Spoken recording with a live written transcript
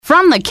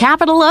From the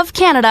capital of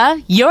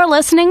Canada, you're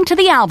listening to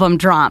The Album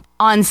Drop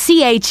on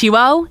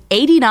CHUO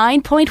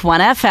 89.1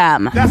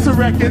 FM. That's a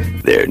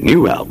record. Their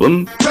new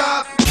album,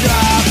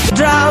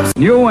 Drops.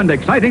 New and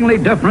excitingly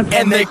different.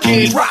 And they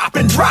keep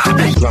dropping.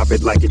 Drop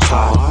it like it's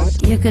hot.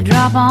 You could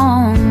drop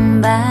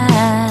on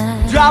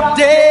by. Drop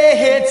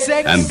dead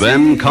sex. and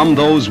then come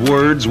those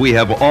words we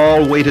have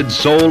all waited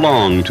so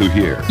long to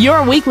hear.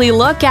 Your weekly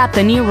look at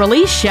the new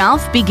release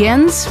shelf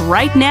begins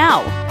right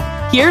now.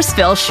 Here's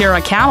Phil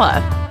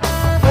Shirakawa.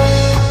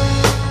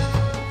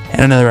 And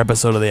another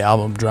episode of The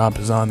Album Drop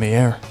is on the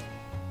air.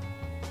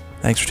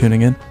 Thanks for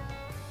tuning in.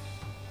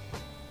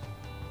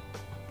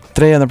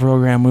 Today on the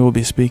program, we will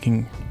be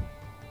speaking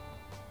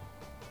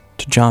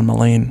to John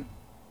Mullane.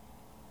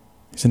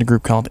 He's in a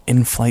group called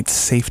In-Flight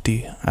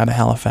Safety out of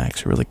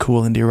Halifax. Really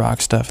cool indie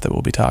rock stuff that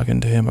we'll be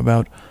talking to him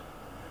about.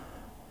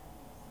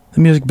 The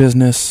music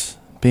business,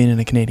 being in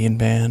a Canadian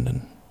band,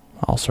 and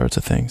all sorts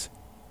of things.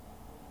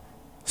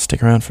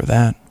 Stick around for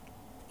that.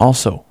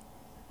 Also,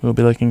 we'll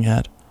be looking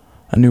at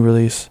a new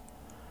release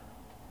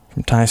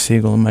from Ty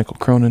Segall and Michael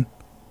Cronin,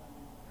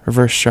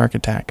 Reverse Shark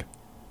Attack.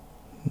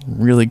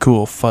 Really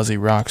cool, fuzzy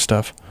rock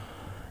stuff.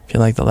 If you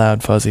like the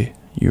loud fuzzy,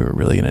 you're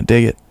really going to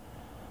dig it.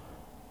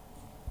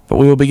 But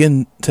we will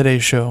begin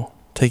today's show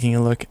taking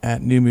a look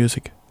at new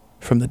music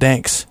from the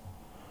Danks.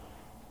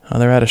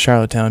 They're out of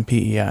Charlottetown,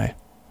 PEI.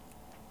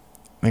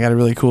 They got a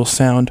really cool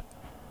sound,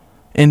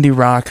 indie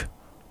rock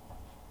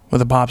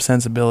with a pop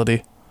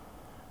sensibility,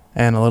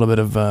 and a little bit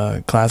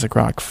of classic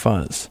rock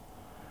fuzz.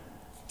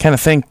 Kind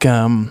of think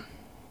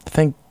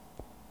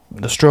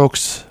The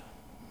Strokes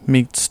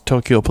meets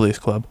Tokyo Police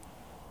Club.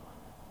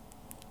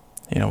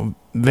 You know,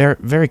 very,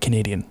 very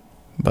Canadian,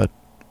 but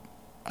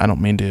I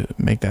don't mean to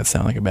make that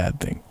sound like a bad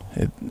thing.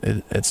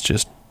 It's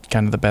just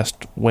kind of the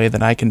best way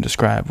that I can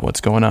describe what's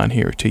going on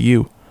here to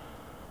you.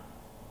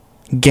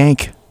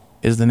 Gank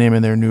is the name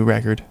of their new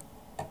record.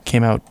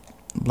 Came out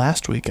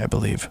last week, I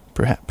believe.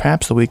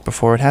 Perhaps the week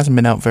before. It hasn't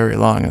been out very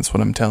long, that's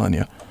what I'm telling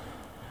you.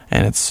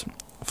 And it's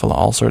full of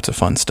all sorts of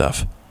fun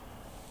stuff.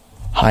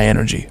 High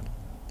energy,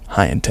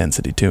 high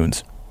intensity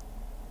tunes.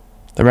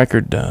 The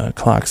record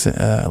clocks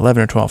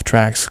 11 or 12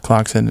 tracks,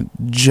 clocks in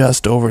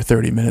just over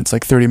 30 minutes,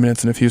 like 30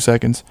 minutes and a few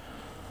seconds.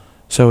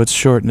 So it's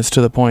short and it's to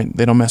the point.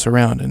 They don't mess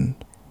around and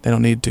they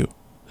don't need to.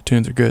 The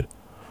tunes are good.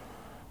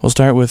 We'll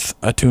start with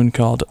a tune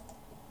called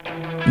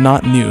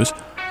Not News.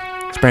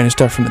 It's brand new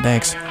stuff from the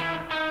Danks.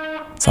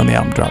 It's on the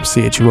album drop,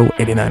 CHUO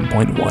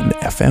 89.1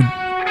 FM.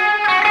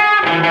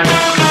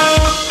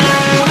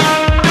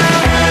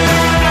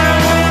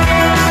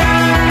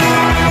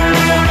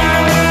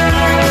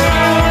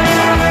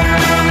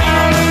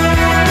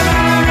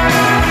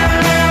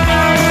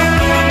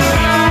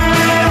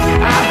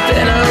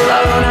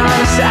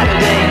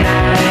 Saturday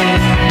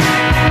night,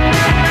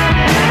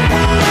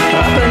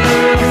 up in the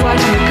roof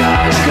watching the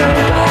cars go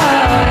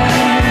by.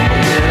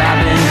 And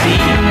I've been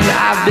beaten,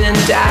 I've been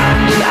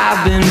downed, and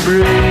I've been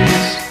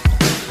bruised.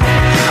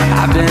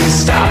 I've been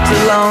stopped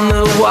along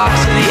the walks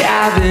of the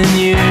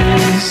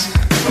avenues.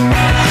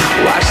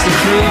 Watch the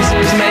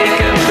cruisers make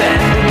a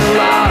bend in the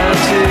law or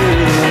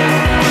two.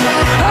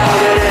 Oh,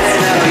 but it's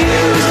no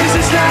use, 'cause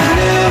it's not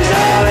news.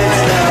 Oh,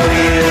 it's no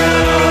use.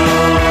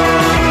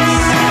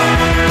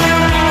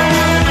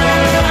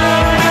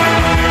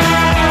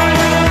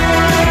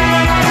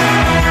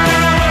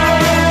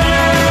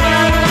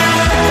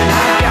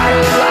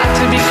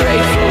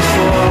 Grateful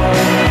for.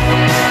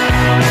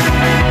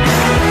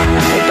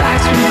 My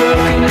back's been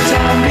broken a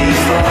time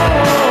before,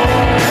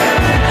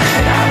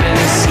 and I've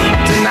been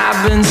seeked and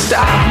I've been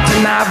stopped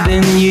and I've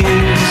been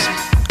used.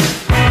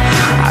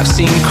 I've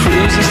seen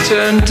cruisers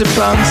turn to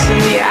punks in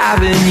the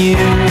avenue.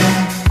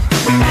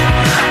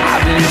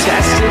 I've been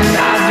tested and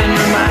I've been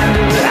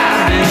reminded that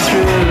I've been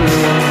through.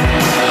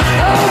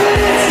 Oh, but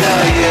it's no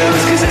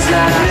use, 'cause it's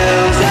not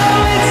news.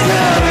 Oh, it's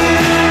no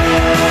use.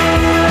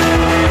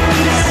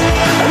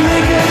 I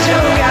make a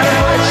joke out of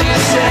what you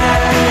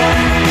said.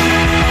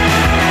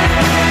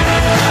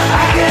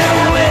 I can't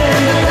win,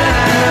 but then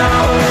I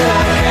know that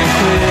I can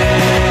quit.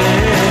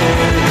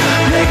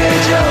 Make a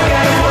joke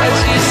out of what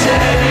you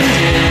said and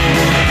did.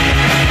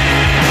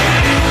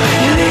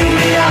 You leave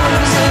me on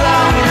for so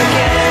long and I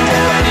can't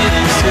help you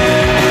too.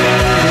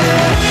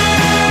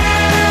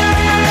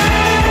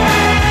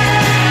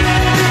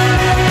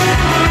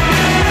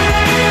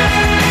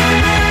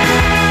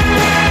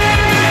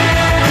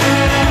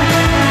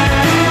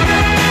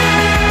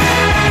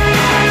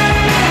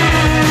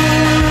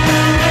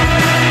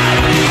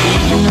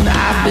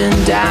 I've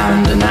been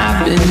downed and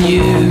I've been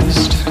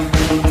used.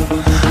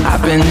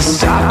 I've been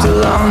stopped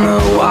along the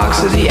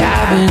walks of the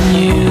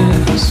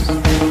avenues.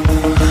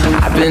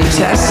 I've been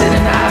tested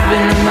and I've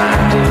been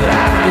reminded what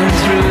I've been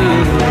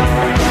through.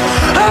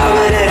 Oh,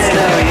 but it's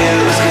no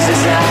use, 'cause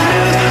it's not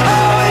news.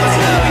 Oh, it's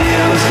no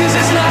use, 'cause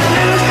it's not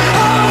news.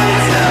 Oh,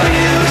 it's no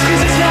use,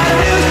 'cause it's not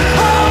news.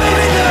 Oh,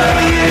 it's no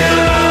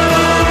use.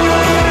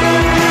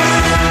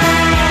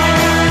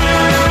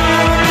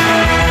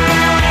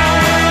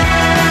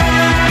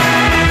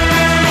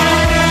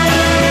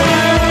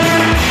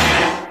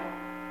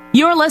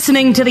 You're listening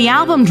listening to the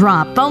album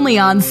drop only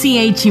on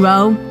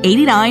CHUO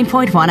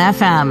 89.1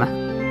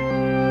 FM.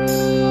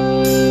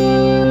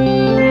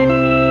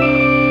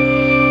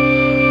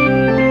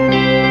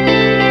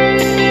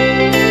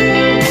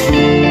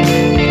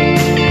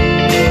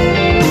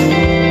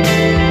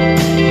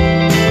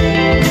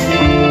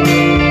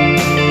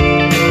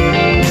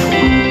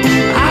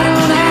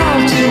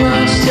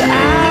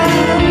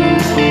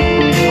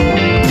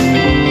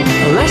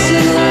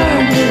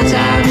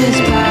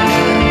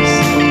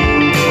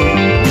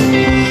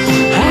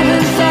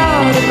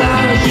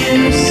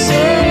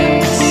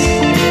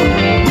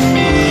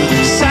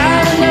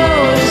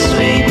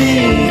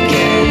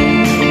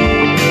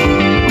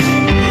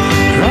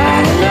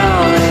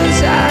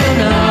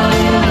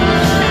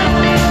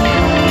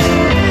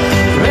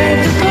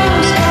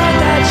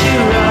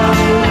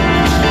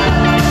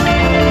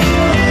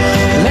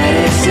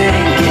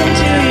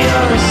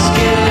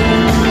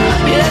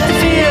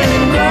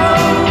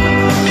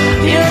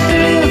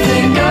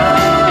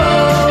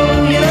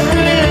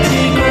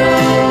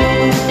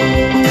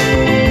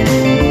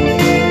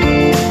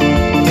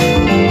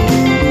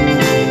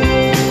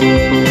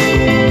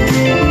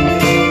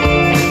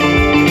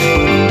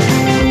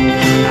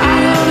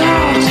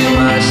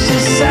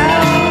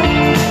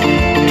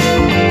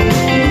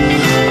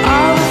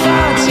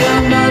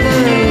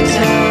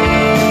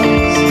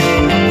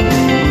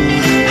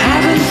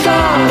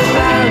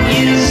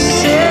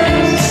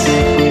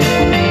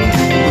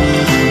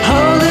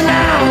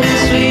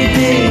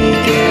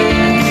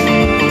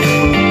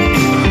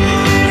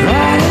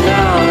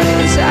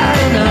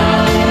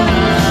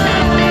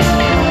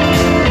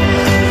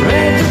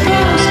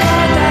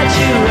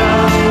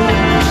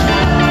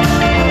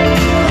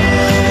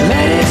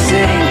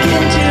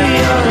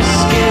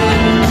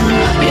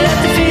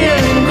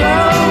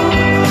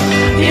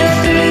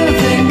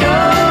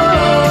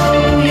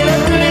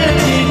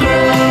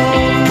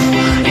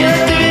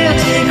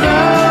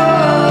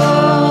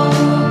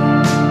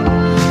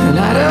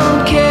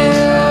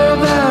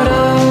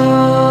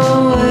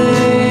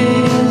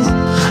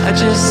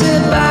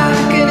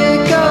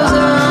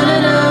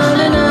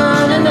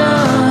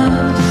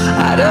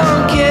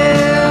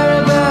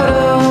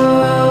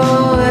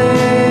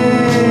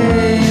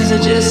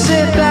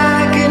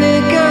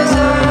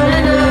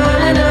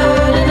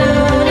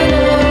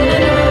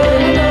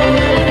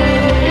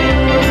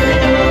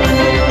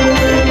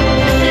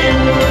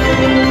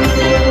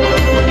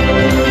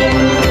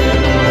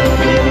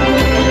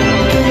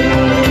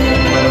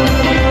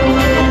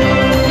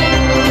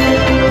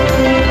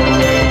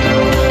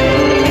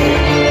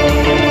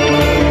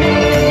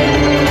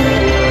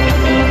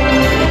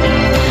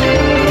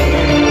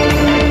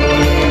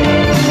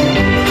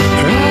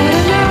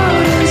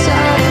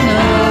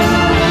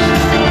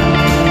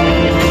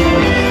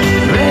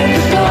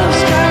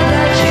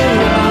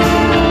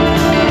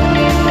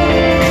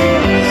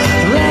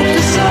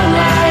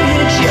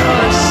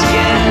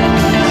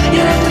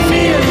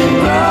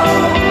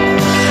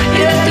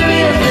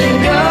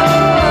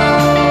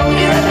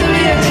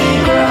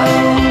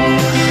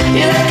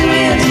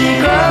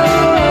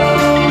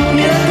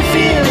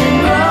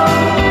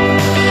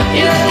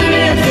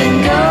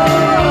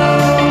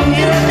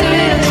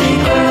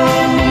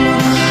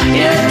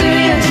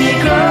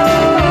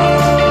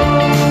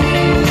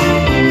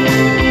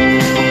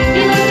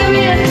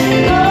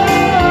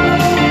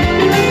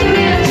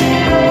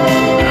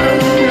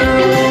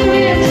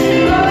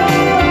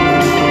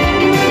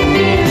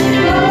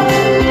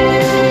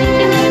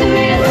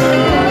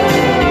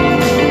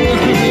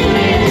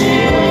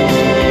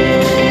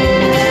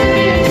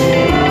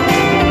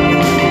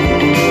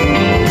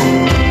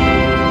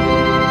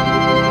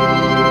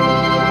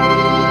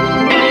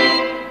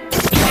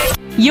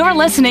 You're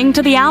listening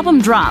to the album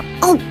drop.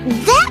 Oh,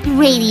 that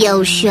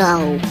radio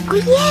show. Oh,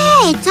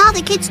 yeah, it's all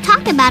the kids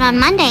talk about on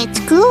Monday at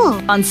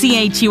school. On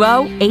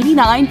CHUO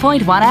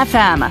 89.1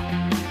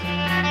 FM.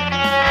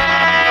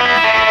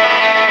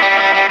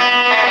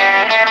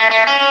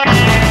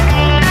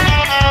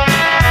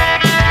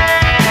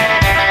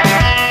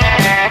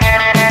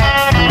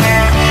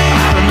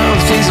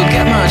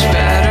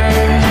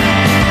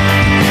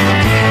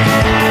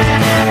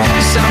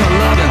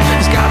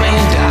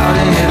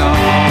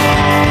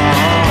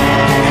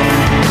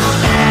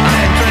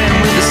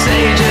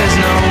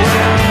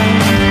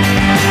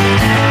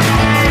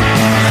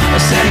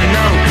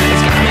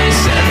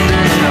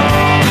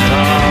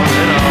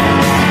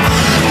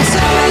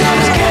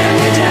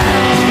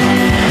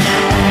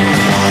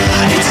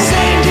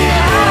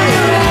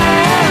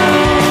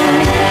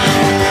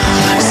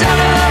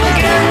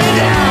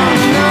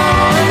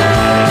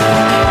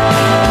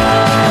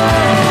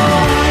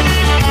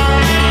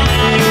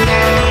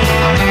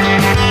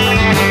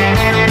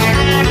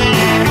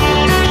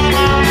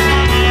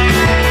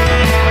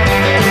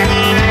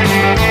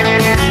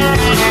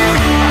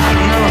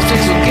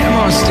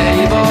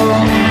 Stable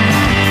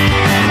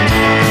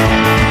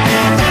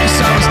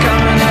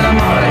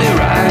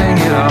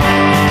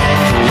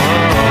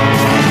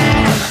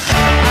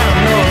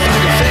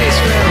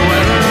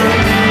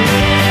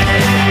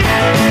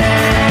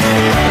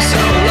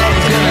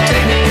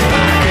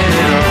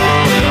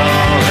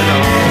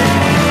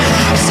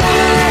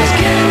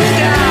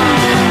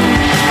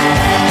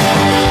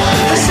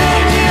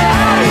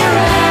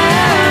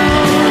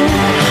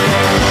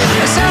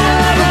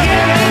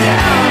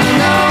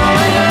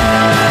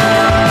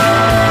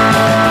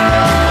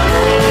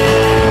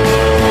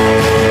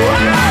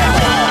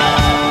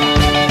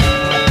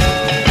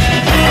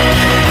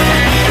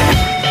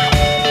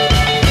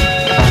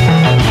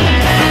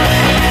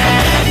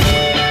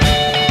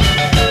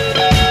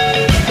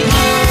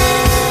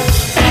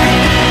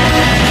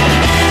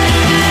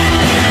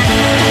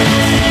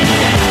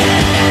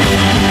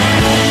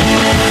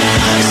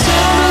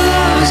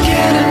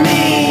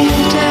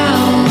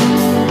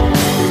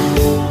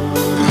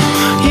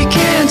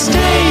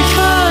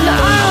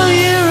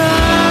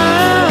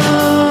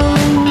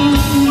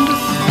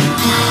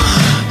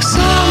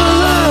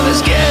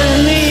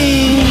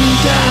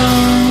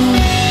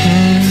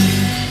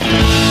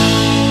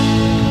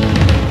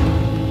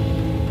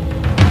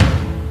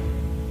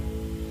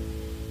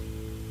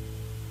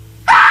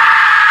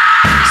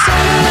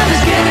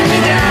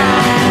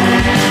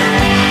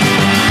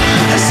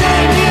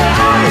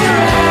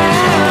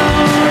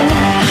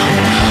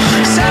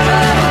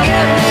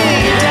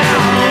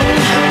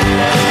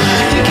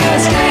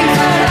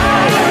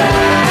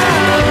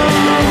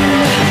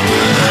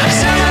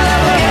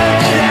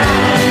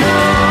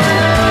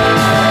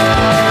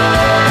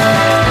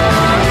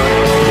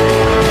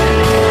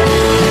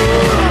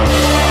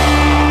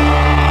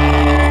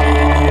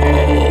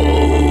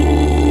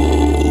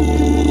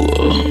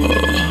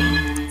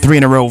 3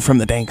 in a row from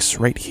the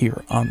Danks right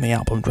here on the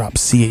album drop.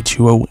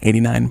 CHUO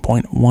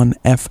 89.1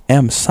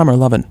 FM. Summer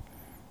Lovin'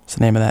 is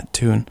the name of that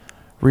tune.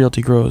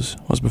 Realty Grows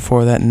was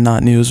before that, and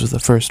Not News was the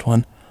first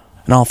one.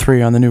 And all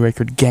three are on the new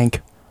record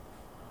Gank,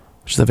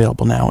 which is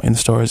available now in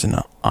stores and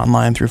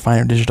online through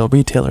finer digital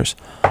retailers.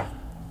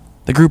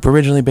 The group,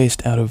 originally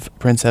based out of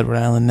Prince Edward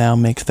Island, now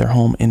makes their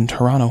home in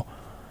Toronto.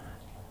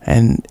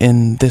 And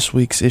in this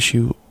week's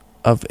issue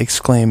of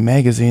Exclaim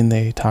magazine,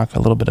 they talk a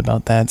little bit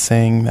about that,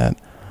 saying that,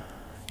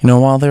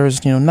 while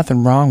there's,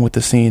 nothing wrong with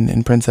the scene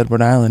in Prince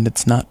Edward Island,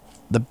 it's not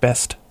the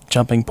best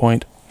jumping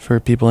point for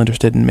people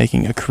interested in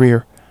making a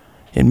career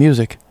in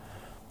music.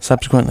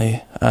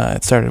 Subsequently,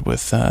 it started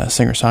with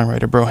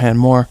singer-songwriter Brohan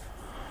Moore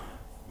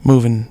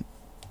moving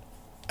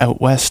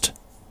out west,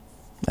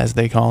 as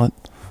they call it.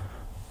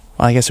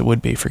 Well, I guess it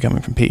would be for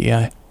coming from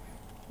PEI.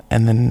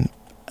 And then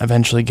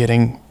eventually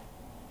getting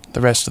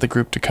the rest of the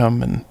group to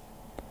come and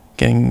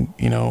getting,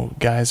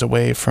 guys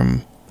away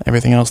from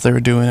everything else they were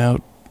doing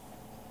out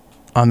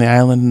on the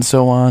island and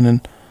so on,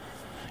 and,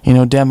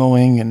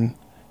 demoing. And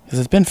because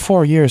it's been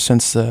 4 years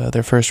since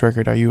their first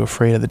record, Are You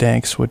Afraid of the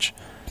Danks, which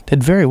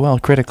did very well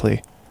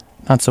critically,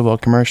 not so well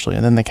commercially,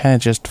 and then they kind of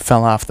just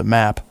fell off the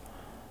map.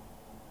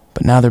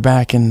 But now they're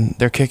back and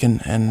they're kicking,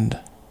 and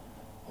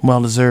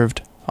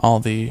well-deserved all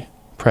the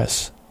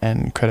press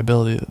and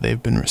credibility that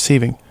they've been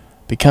receiving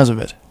because of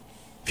it.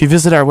 If you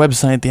visit our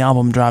website,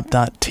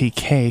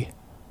 thealbumdrop.tk, you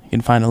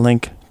can find a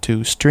link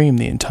to stream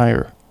the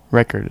entire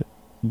record,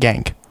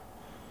 Gank.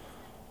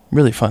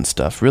 Really fun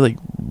stuff, really,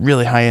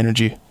 really high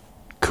energy,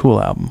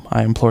 cool album.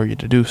 I implore you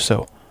to do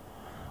so.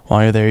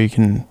 While you're there, you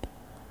can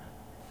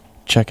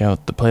check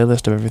out the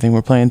playlist of everything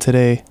we're playing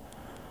today.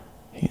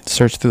 You can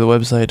search through the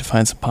website to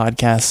find some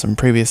podcasts, some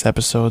previous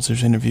episodes,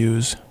 there's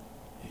interviews,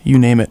 you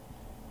name it,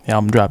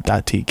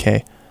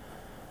 thealbumdrop.tk.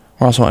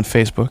 We're also on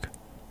Facebook,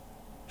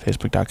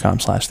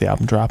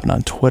 facebook.com/thealbumdrop, and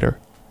on Twitter,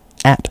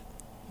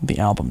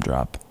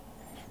 @thealbumdrop.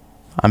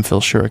 I'm Phil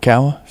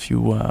Shirakawa. If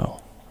you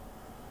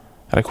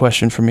got a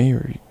question for me,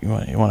 or you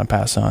want to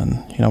pass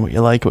on, what you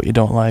like, what you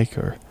don't like,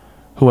 or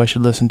who I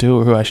should listen to,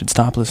 or who I should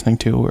stop listening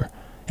to, or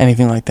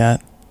anything like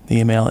that, the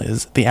email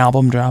is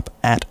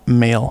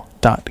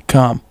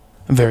thealbumdrop@mail.com.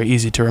 Very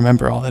easy to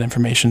remember all that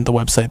information, the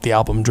website,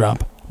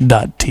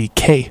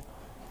 thealbumdrop.tk.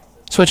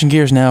 Switching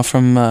gears now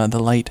from the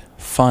light,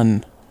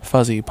 fun,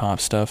 fuzzy pop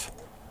stuff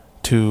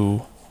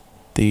to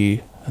the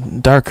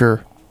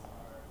darker,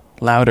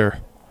 louder,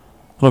 a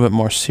little bit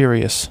more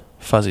serious,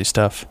 fuzzy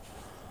stuff.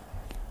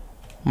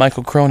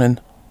 Michael Cronin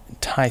and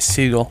Ty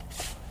Segall,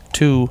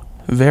 two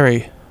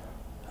very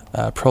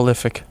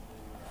prolific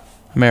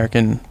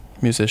American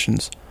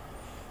musicians,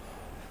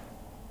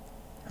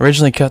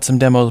 originally cut some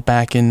demos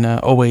back in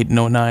 08 and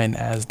 09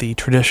 as the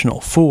Traditional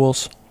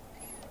Fools,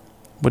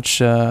 which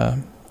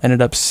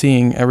ended up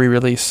seeing a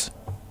re-release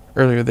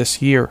earlier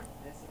this year.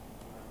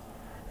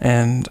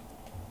 And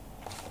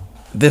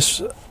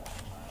this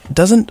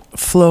doesn't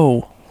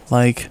flow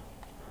like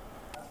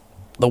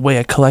the way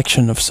a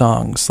collection of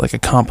songs, like a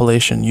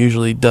compilation,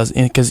 usually does.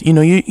 Because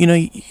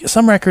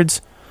some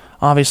records,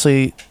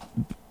 obviously,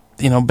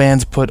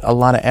 bands put a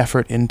lot of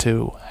effort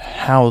into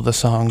how the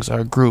songs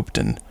are grouped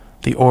and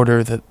the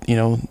order that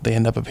they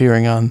end up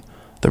appearing on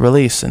the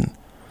release, and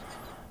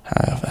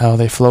how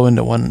they flow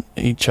into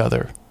each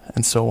other,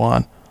 and so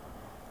on.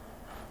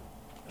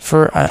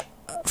 For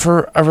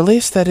a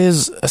release that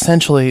is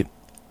essentially,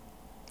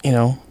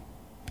 2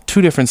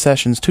 different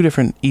sessions, 2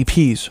 different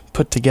EPs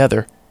put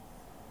together,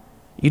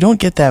 you don't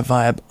get that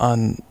vibe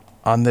on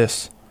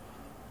this,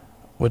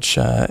 which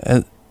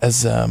has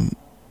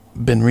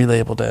been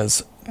relabeled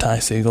as Ty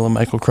Segall and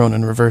Michael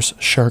Cronin Reverse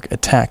Shark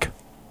Attack.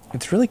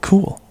 It's really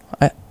cool.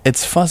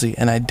 It's fuzzy,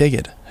 and I dig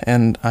it,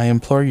 and I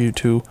implore you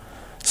to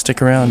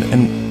stick around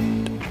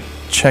and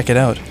check it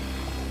out.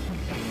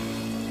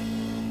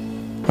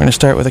 We're going to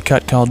start with a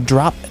cut called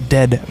Drop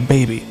Dead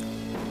Baby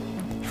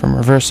from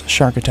Reverse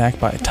Shark Attack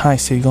by Ty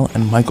Segall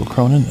and Michael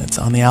Cronin. It's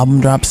on the album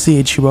drop,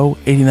 CHUO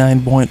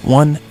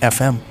 89.1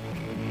 FM.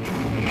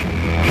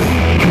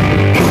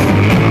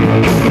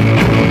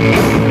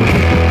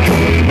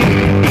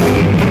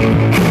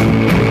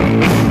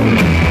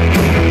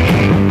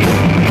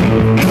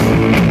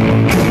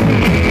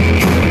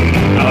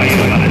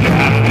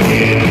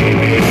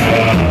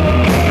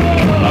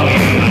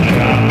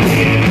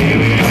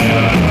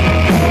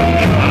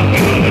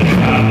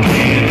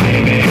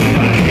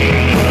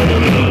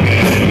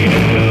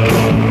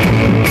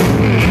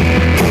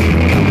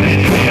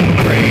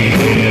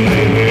 Crazy,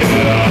 baby.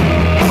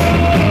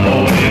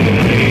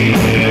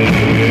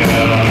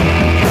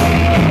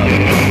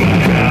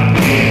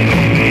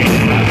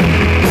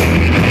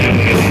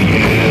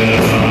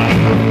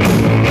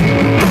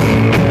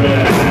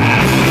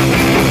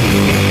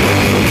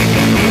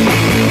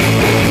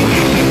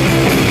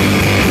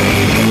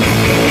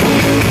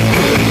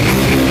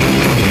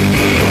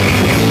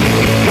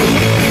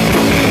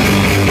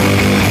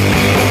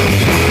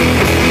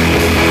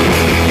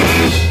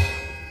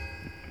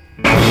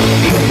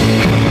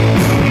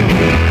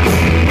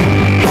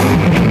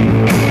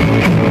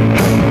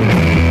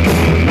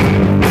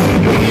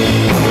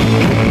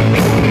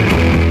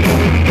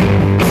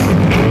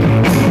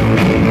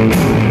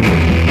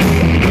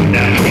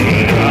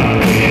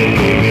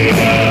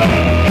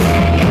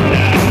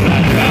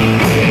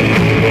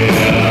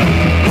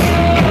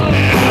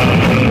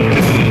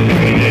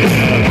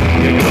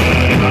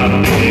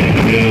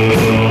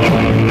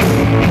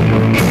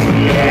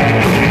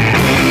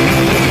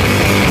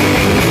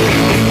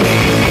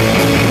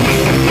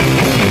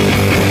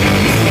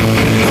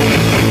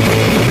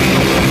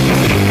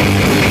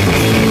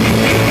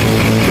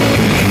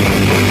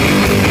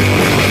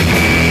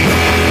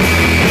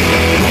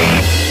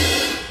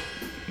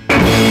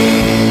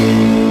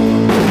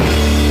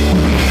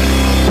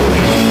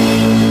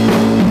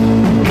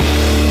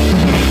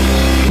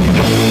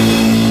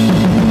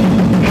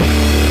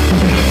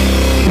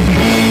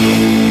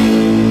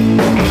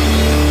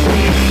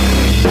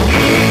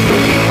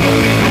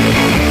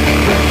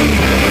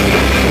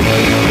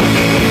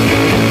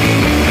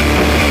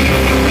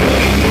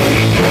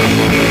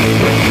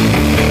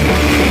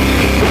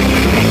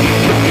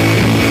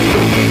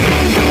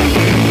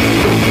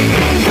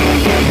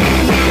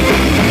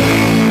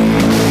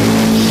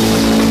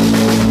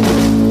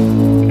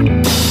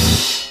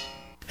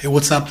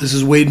 what's up? This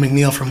is Wade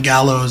McNeil from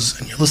Gallows,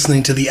 and you're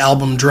listening to the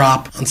album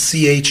Drop on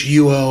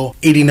CHUO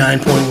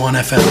 89.1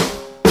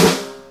 FM.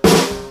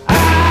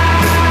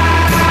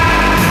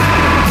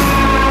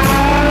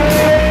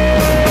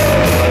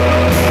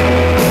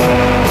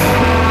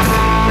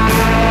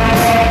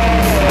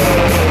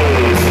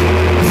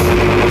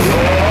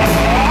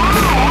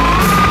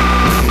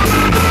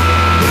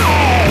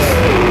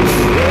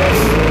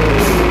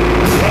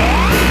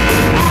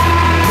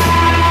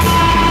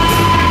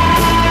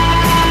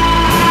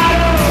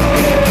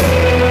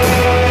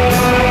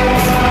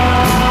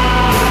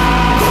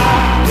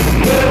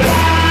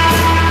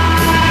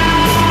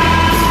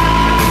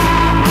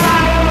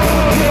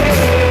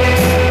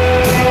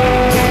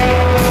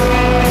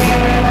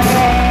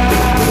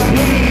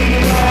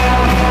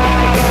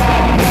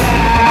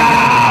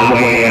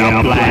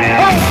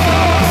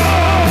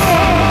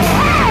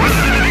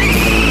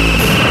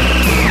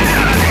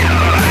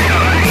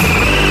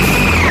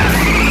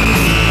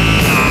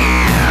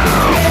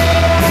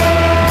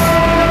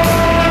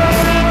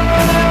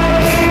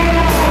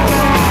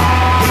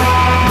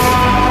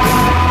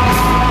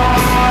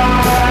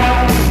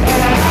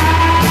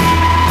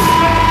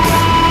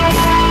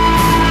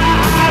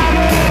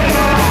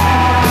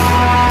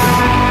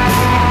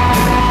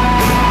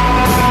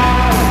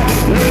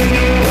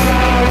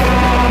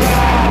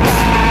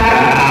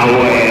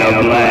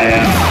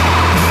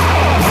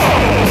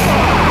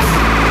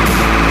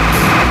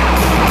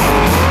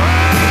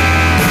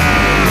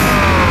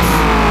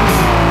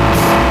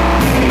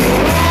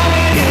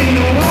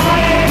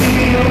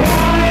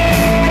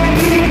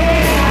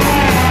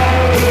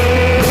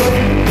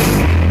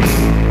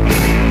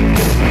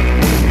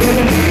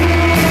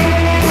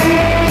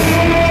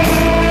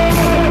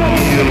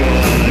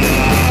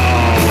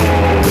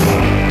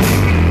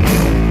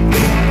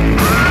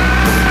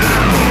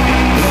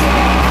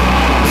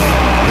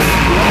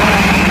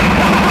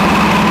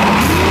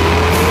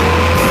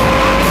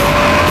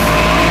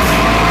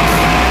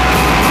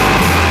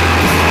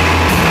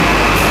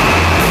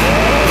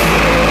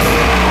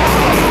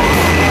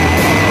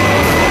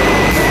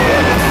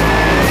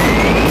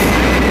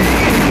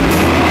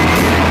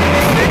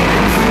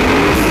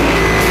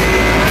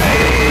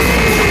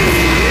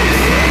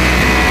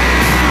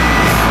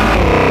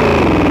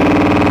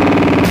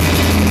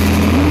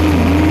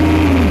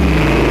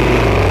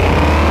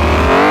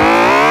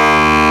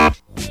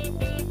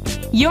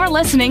 You're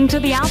listening to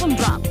the album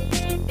drop.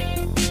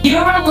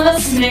 You're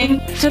listening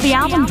to the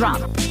album drop.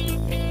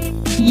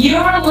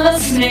 You're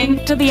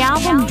listening to the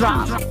album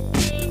drop.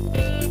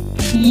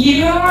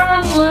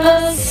 You're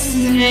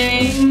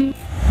listening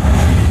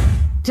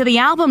to the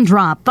album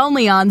drop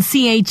only on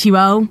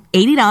CHUO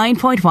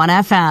 89.1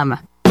 FM.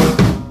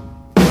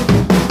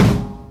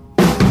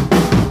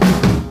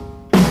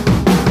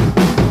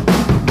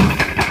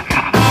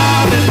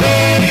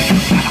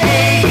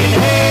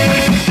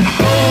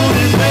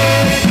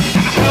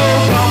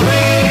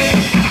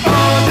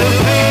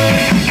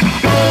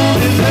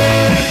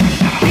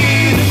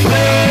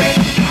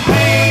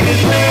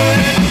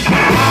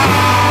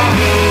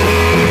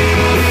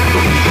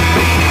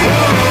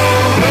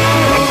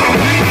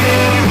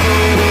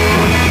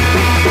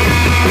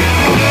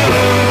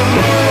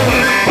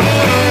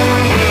 Oh,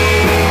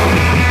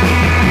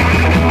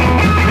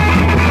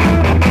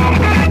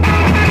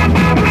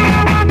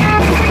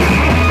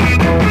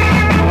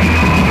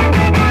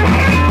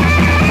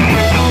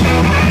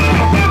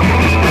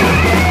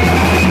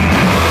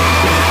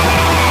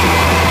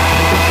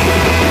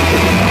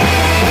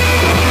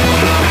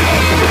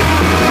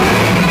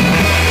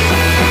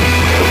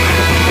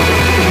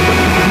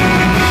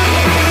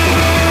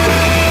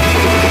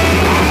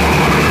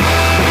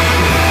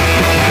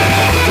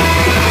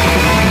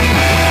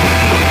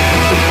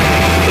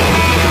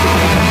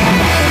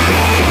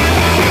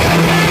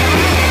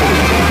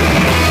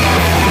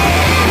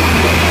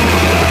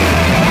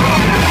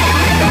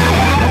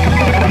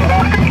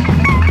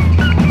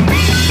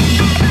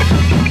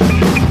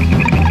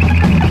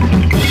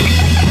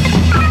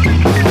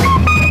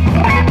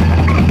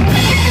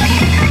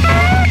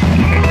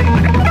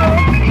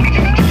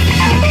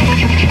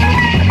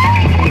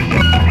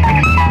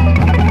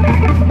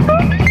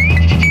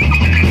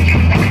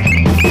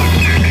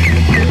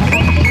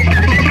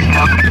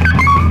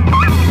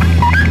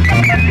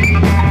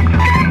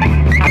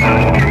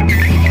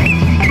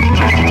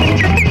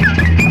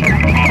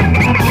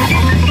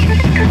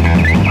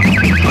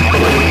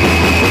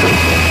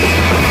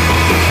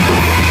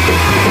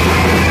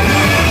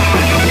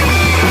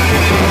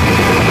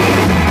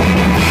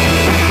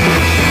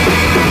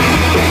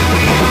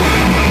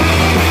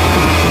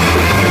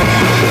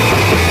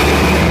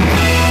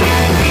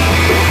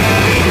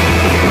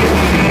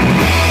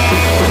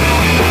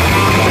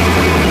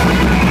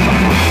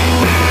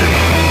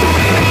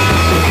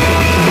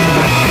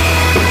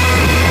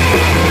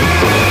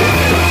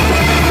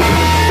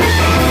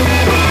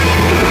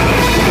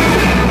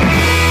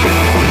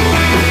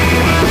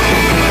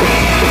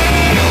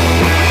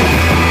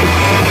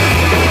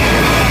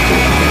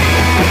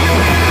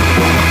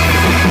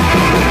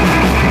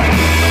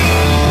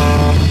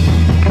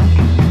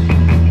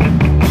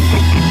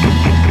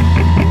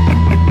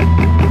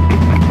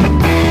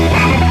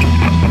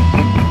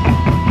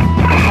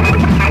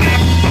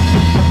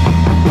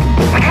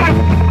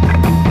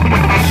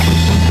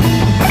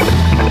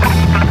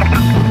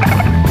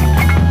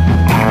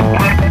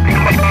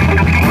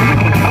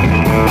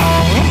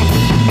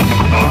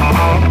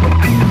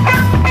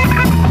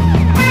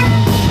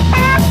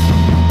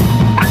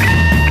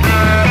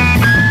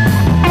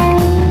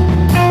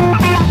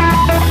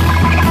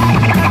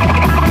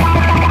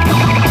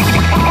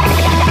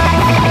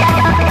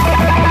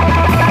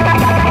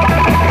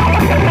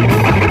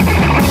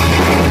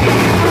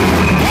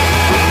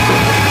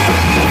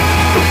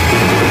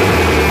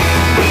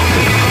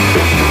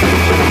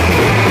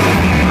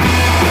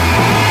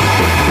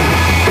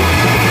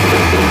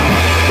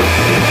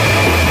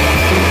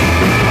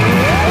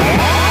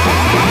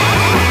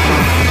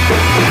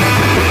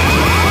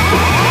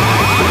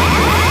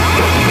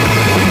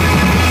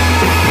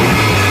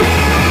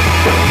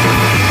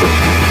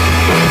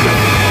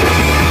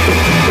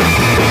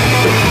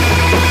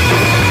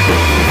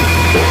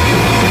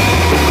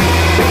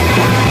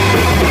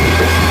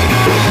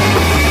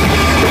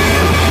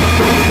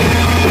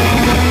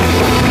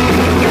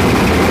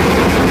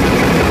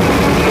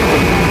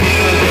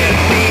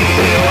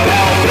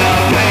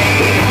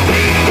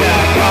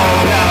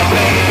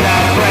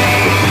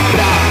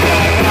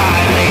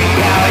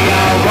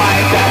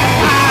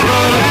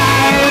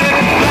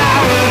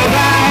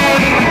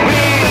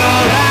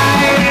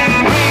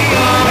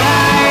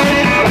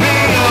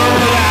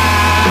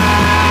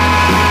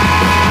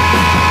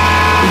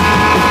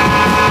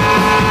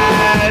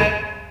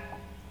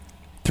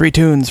 3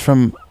 tunes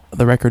from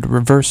the record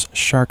Reverse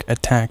Shark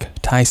Attack,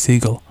 Ty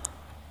Segall,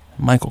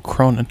 Michael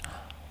Cronin,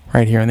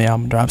 right here on the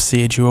album drop,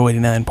 CHUO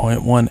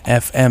 89.1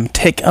 FM.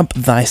 Take up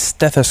thy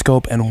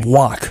stethoscope and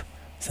walk.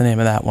 It's the name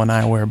of that one.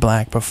 I Wear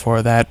Black.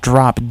 Before that,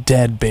 Drop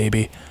Dead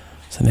Baby.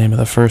 It's the name of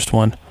the first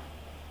one.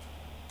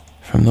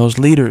 From those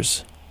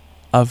leaders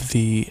of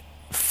the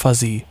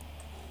fuzzy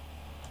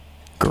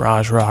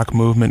garage rock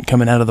movement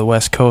coming out of the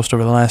West Coast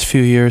over the last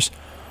few years,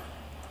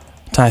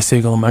 Ty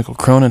Segall and Michael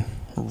Cronin.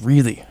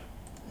 Really,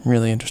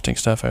 really interesting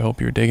stuff. I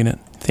hope you're digging it.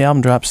 The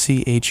album drops,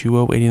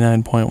 CHUO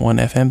 89.1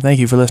 FM. Thank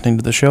you for listening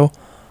to the show.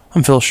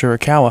 I'm Phil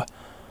Shirakawa.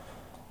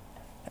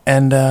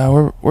 And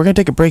we're going to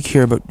take a break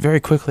here, but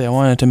very quickly I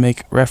wanted to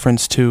make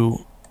reference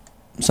to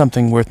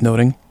something worth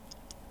noting.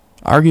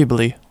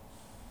 Arguably,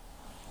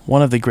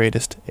 one of the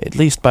greatest, at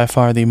least by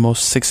far the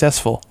most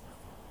successful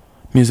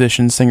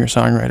musician,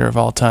 singer-songwriter of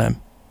all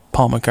time,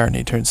 Paul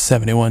McCartney, turns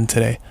 71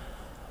 today.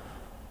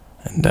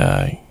 And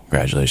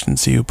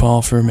congratulations to you,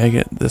 Paul, for making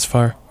it this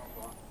far.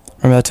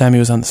 Remember that time he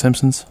was on The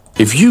Simpsons?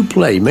 If you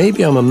play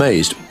Maybe I'm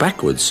Amazed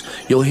backwards,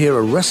 you'll hear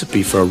a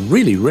recipe for a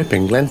really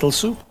ripping lentil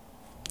soup.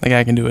 The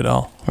guy can do it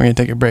all. We're going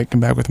to take a break, come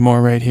back with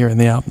more right here in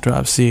the album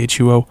drop,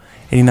 CHUO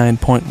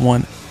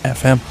 89.1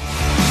 FM.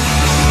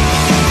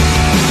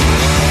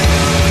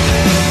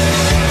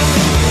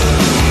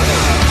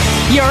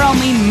 You're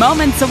only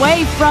moments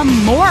away from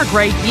more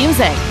great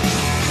music.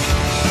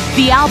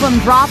 The album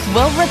drop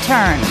will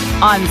return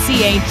on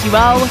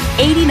CHUO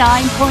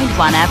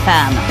 89.1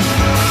 FM.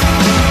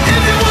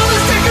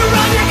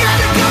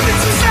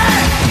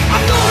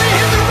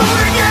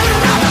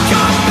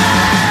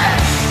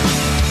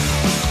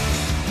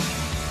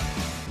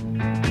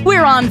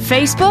 We're on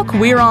Facebook,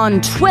 we're on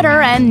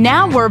Twitter, and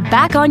now we're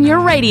back on your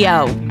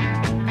radio.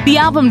 The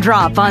album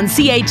drop on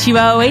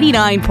CHUO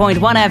 89.1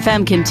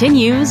 FM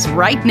continues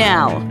right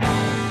now.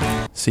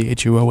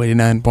 CHUO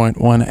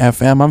 89.1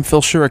 FM. I'm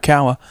Phil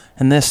Shirakawa,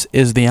 and this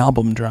is the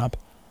album drop.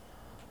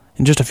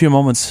 In just a few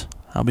moments,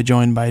 I'll be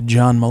joined by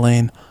John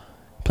Mullane.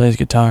 He plays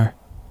guitar.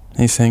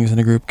 He sings in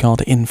a group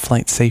called In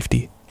Flight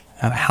Safety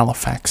out of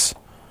Halifax.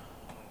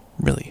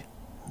 Really,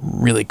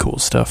 really cool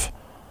stuff.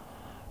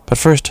 But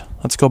first,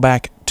 let's go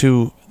back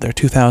to their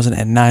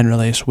 2009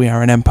 release, We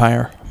Are an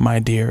Empire, My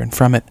Dear, and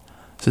from it,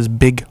 this is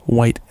Big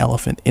White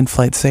Elephant, In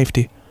Flight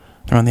Safety.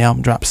 They're on the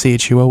album drop,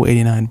 CHUO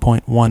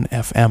 89.1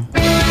 FM.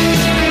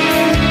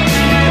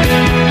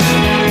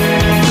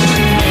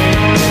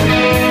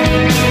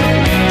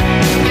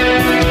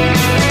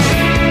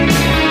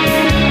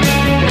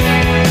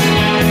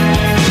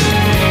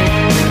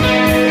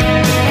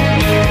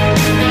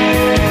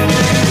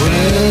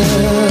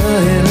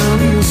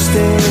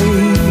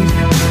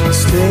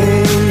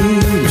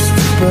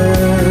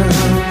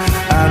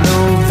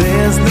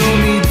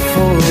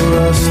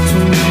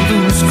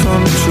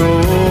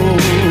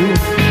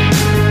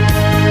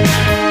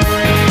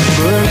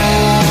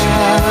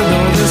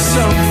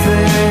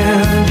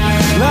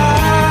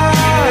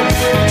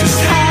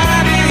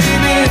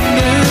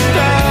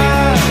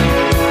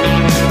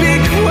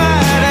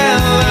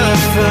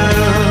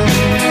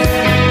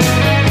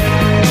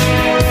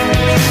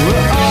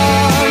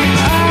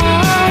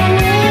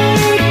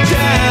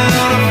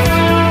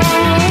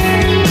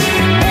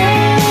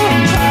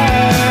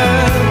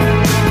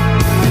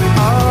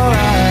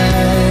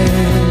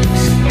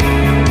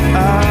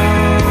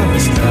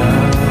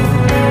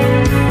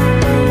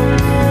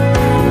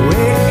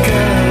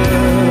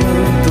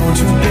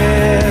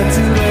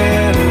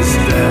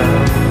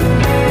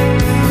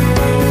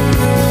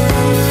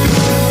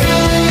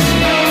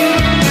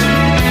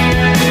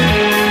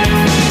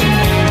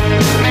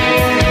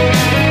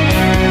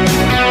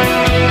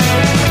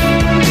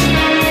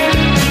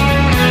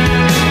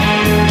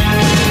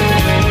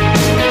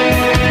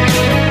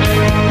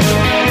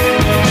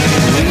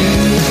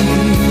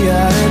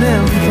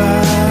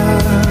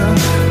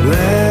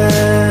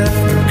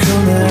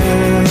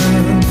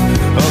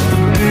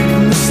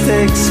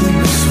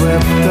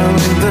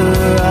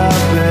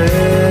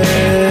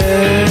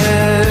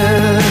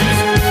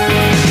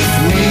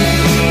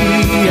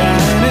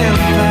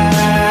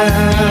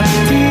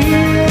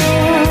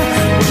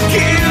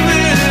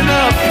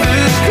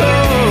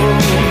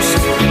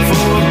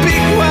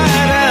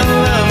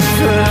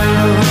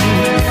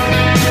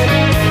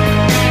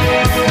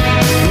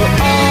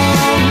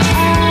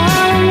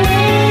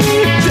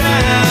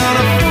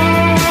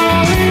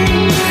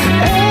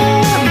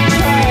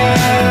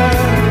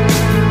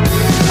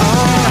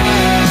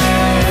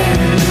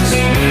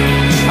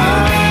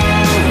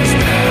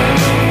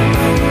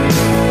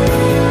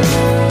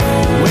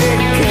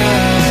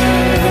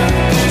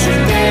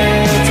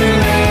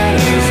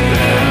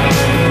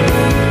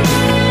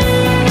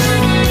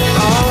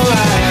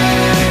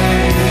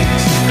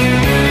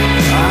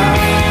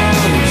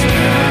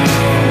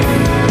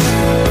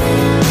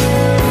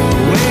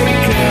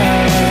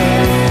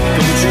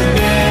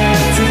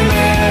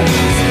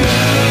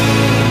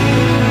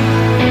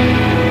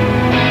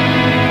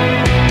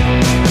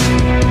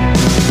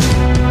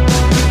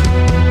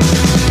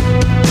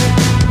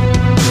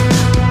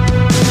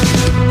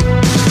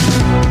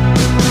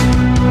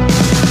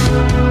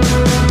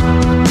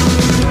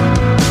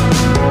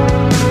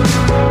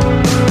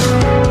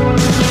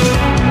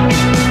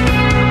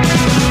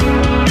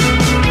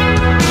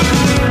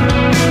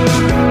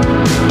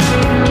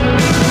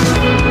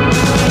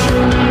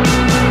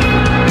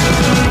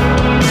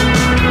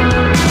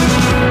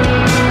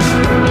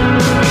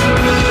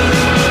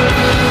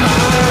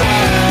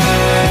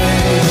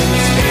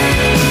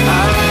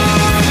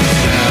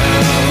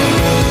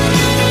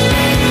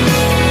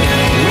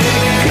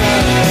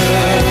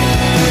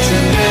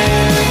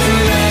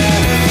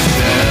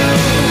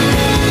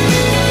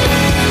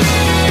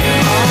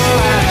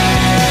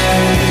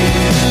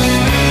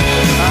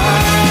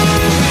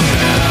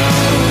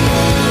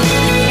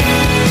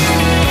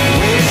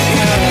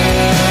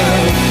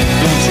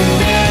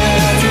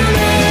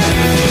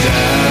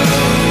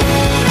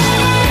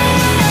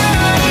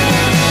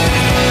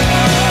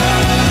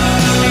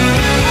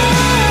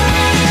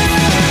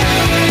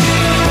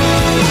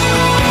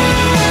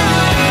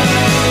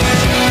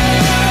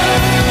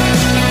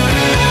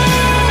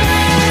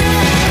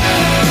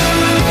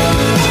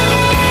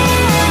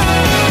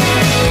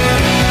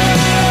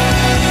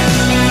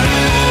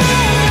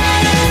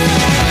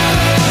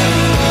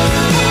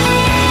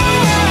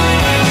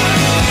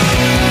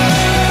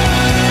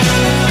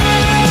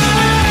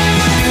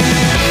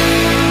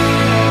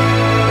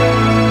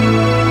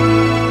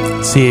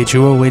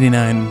 CHUO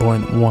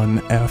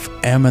 89.1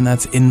 FM, and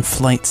that's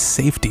In-Flight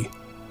Safety.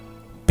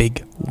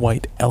 Big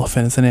White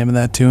Elephant is the name of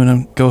that tune,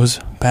 and it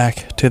goes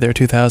back to their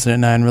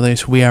 2009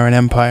 release, We Are an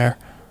Empire,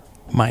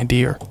 My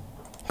Dear.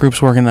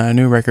 Group's working on a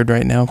new record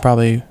right now.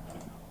 Probably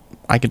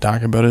I could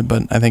talk about it,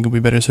 but I think it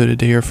would be better suited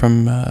to hear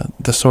from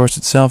the source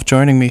itself.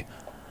 Joining me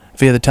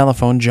via the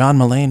telephone, John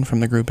Mullane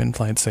from the group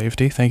In-Flight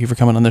Safety. Thank you for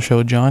coming on the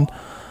show, John.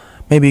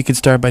 Maybe you could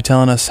start by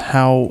telling us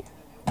how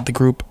the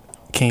group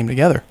came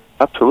together.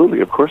 Absolutely,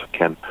 of course it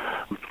can.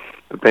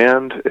 The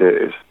band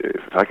is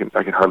I can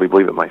hardly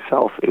believe it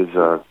myself, is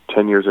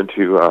 10 years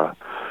into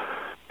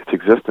its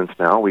existence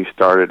now. We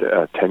started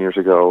 10 years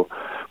ago.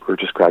 We were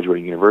just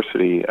graduating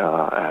university in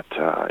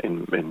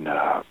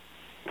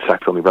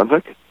Sackville, New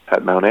Brunswick,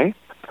 at Mount A.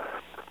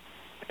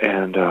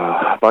 And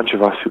a bunch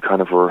of us who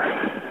kind of were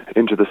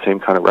into the same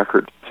kind of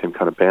records, same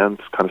kind of bands,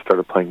 kind of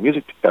started playing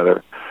music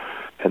together.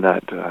 And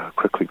that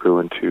quickly grew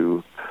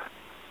into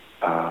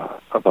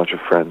a bunch of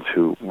friends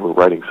who were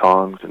writing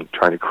songs and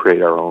trying to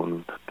create our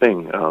own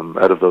thing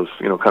out of those,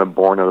 kind of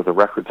born out of the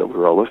records that we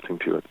were all listening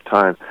to at the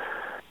time.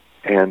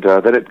 And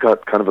then it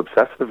got kind of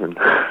obsessive, and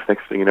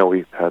next thing you know,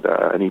 we had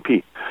an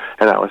EP.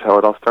 And that was how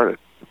it all started.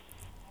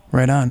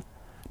 Right on.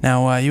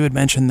 Now, you had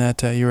mentioned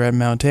that you were at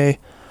Mount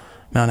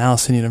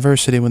Allison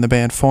University when the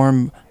band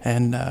formed,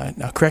 and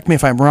now correct me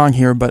if I'm wrong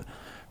here, but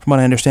from what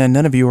I understand,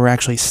 none of you were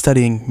actually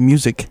studying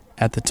music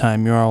at the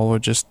time. You all were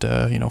just,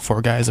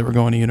 four guys that were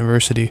going to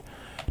university,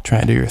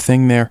 trying to do your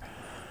thing there.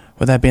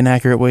 Would that be an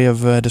accurate way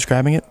of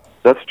describing it?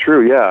 That's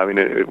true, yeah. I mean,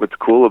 what's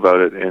cool about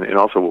it, and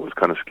also what was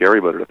kind of scary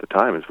about it at the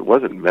time, is it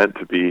wasn't meant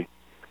to be...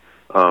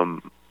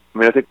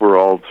 I think we're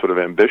all sort of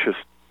ambitious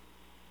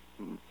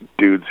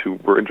dudes who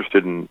were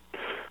interested in,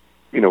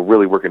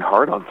 really working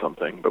hard on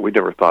something, but we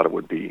never thought it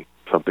would be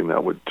something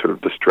that would sort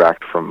of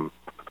distract from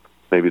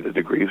maybe the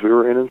degrees we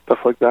were in and stuff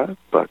like that.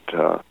 But,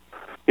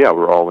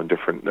 we're all in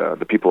different...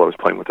 the people I was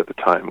playing with at the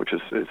time, which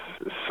is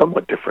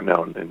somewhat different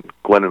now, and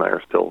Glenn and I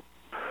are still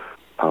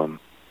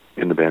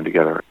in the band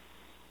together.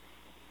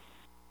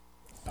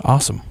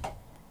 Awesome.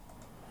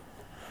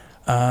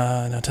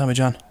 Now tell me,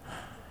 John,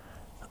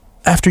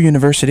 after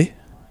university,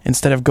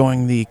 instead of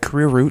going the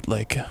career route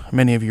like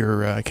many of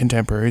your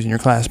contemporaries and your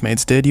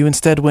classmates did, you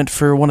instead went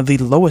for one of the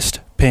lowest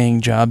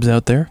paying jobs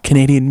out there,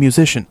 Canadian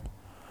musician.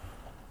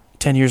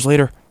 10 years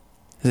later,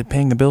 is it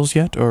paying the bills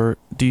yet, or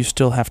do you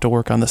still have to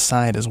work on the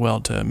side as well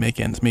to make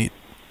ends meet?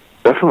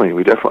 Definitely.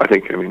 I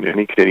think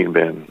any Canadian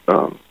band,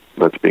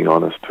 that's being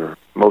honest, or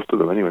most of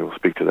them anyway, will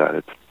speak to that.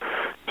 It's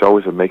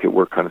always a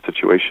make-it-work kind of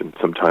situation.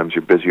 Sometimes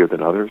you're busier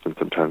than others, and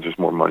sometimes there's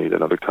more money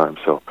than other times.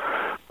 So,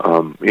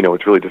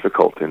 it's really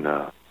difficult in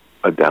a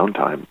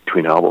downtime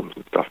between albums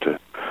and stuff to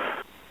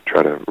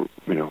try to,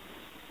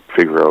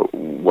 figure out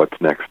what's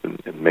next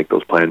and make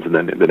those plans, and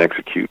then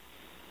execute,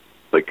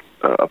 like,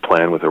 a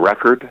plan with a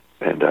record.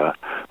 And,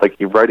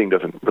 your writing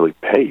doesn't really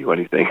pay you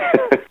anything.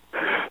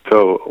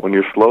 So when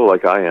you're slow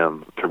like I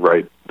am to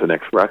write the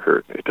next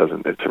record,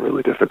 it's a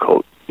really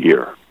difficult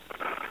year,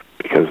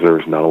 because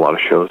there's not a lot of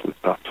shows and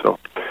stuff. So,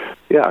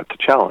 yeah, it's a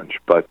challenge.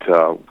 But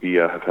we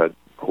have had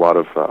a lot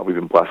of... we've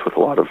been blessed with a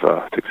lot of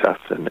success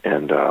and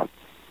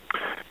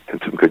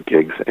some good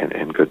gigs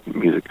and good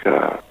music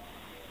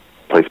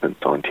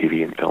placements on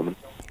TV and film.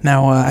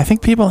 Now, I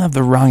think people have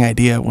the wrong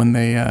idea when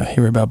they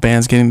hear about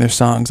bands getting their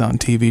songs on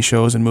TV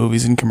shows and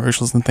movies and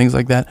commercials and things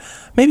like that.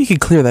 Maybe you could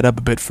clear that up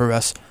a bit for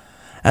us.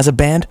 As a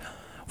band,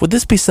 would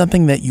this be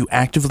something that you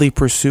actively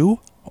pursue,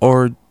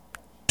 or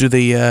do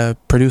the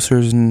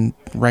producers and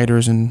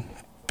writers and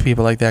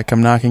people like that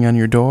come knocking on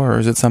your door, or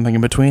is it something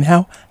in between?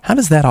 How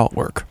does that all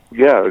work?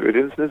 Yeah,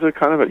 it's a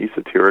kind of an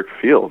esoteric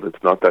field.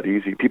 It's not that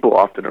easy. People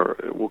often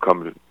will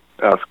come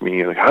to ask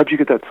me, like, how'd you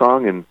get that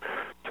song and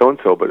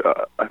so-and-so?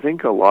 But I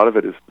think a lot of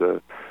it is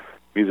the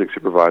music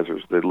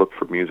supervisors. They look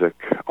for music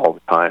all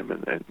the time,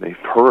 and they've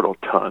heard a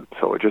ton.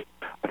 So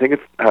I think it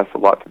has a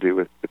lot to do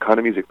with the kind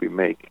of music we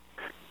make.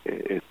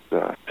 It's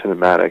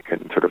cinematic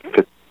and sort of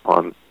fits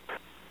on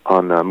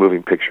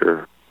moving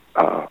picture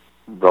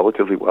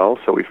relatively well.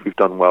 So we've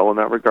done well in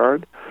that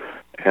regard,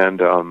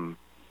 and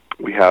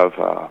we've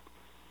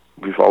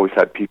always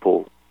had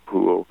people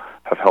who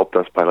have helped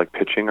us by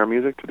pitching our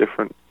music to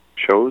different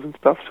shows and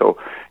stuff. So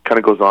it kind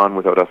of goes on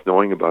without us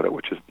knowing about it,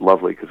 which is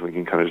lovely, because we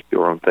can kind of just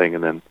do our own thing,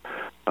 and then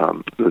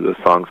the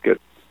songs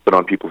get put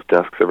on people's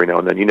desks every now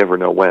and then. You never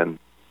know when.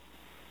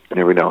 And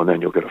every now and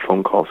then you'll get a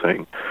phone call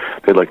saying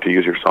they'd like to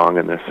use your song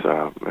in this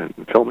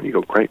film, and you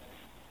go, great.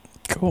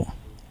 Cool.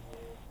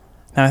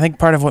 Now, I think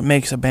part of what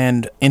makes a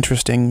band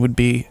interesting would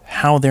be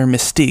how their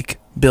mystique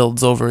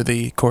builds over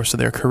the course of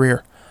their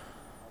career.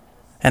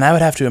 And I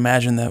would have to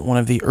imagine that one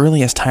of the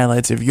earliest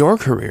highlights of your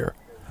career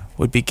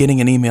would be getting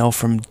an email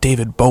from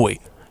David Bowie.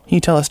 Can you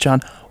tell us,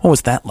 John, what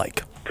was that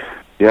like?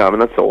 Yeah,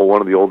 that's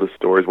one of the oldest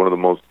stories, one of the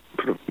most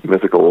sort of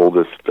mythical,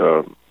 oldest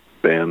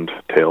band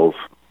tales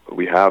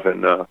we have.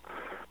 And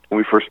when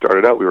we first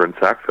started out, we were in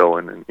Sackville,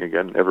 and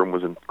again, everyone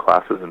was in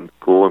classes in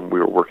school, and we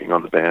were working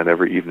on the band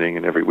every evening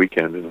and every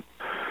weekend,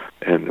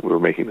 and we were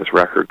making this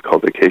record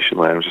called Vacation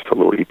Land. It was just a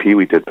little EP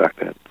we did back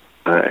then.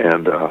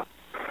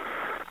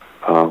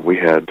 we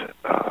had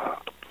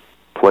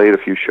played a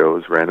few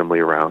shows randomly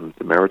around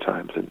the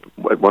Maritimes, and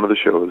at one of the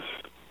shows,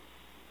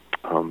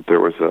 there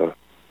was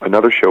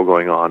another show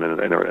going on in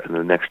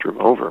the next room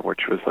over,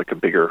 which was like a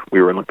bigger.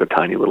 We were in like a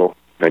tiny little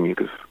venue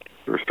because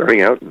we were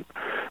starting out, and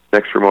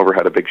next room over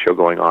had a big show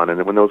going on. And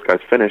then when those guys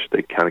finished,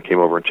 they kind of came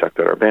over and checked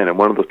out our band. And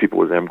one of those people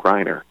was Em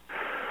Greiner,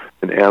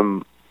 and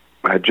Em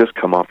had just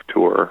come off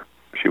tour.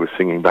 She was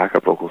singing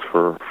backup vocals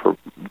for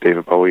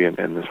David Bowie and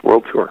this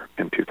world tour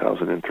in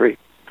 2003.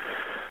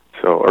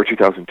 Or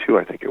 2002,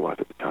 I think it was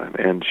at the time.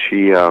 And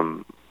she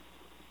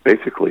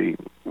basically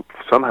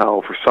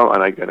somehow,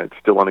 and it's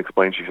still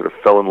unexplained, she sort of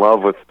fell in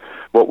love with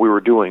what we were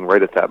doing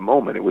right at that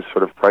moment. It was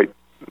sort of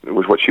it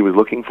was what she was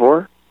looking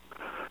for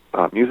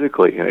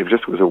musically. And it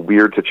just was a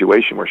weird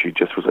situation where she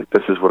just was like,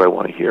 this is what I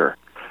want to hear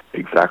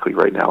exactly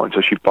right now. And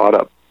so she bought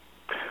up,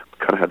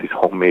 kind of had these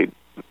homemade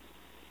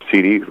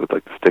CDs with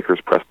like the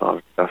stickers pressed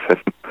on and stuff.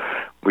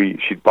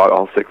 And she bought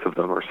all 6 of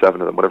them or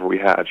 7 of them, whatever we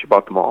had. She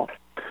bought them all.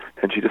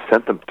 And she just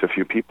sent them to a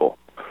few people,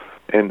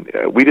 and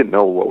we didn't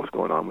know what was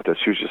going on with this.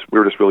 We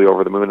were just really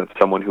over the moon that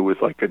someone who was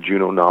like a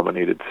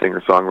Juno-nominated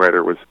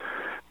singer-songwriter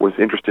was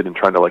interested in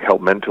trying to like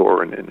help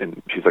mentor,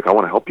 and she's like, I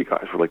want to help you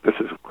guys. We're like, this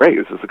is great.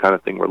 This is the kind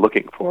of thing we're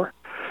looking for.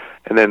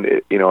 And then,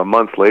 a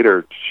month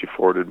later, she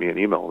forwarded me an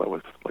email that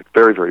was like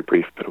very, very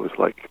brief, but it was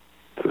like,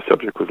 the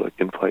subject was like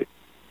In Flight,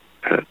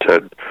 and it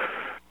said,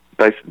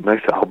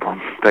 nice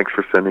album. Thanks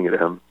for sending it,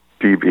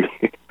 DB.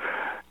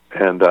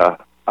 And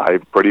I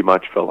pretty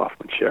much fell off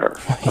my chair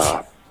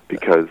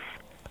because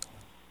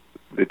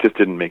it just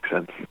didn't make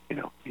sense,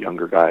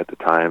 younger guy at the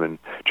time, and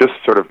just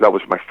sort of that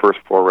was my first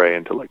foray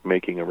into like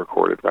making a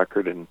recorded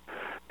record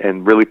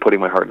and really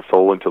putting my heart and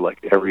soul into like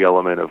every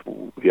element of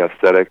the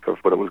aesthetic of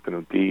what it was going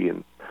to be,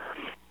 and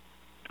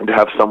to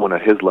have someone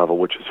at his level,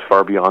 which is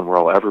far beyond where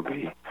I'll ever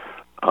be,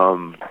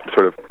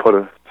 sort of put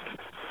a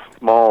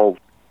small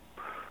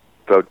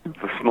vote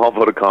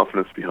of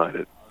confidence behind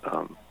it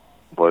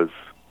was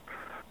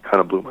kind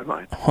of blew my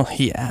mind. Well,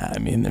 yeah, I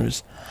mean,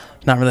 there's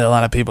not really a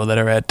lot of people that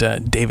are at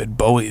David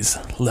Bowie's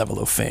level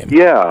of fame.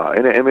 Yeah,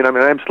 and I mean,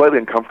 I'm slightly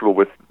uncomfortable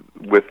with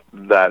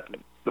that,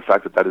 the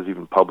fact that is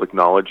even public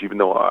knowledge, even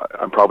though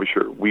I'm probably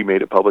sure we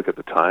made it public at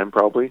the time,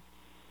 probably.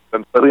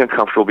 I'm slightly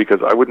uncomfortable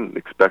because I wouldn't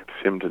expect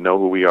him to know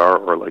who we are,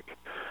 or like,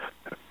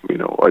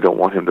 I don't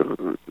want him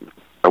to,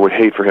 I would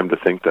hate for him to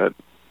think that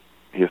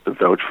he has to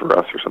vouch for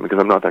us or something, because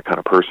I'm not that kind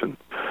of person.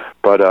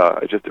 But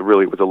it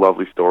really was a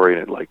lovely story,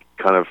 and it like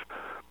kind of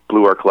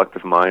blew our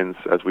collective minds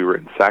as we were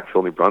in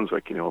Sackville, New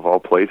Brunswick, of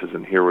all places,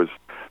 and here was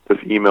this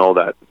email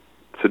that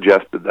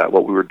suggested that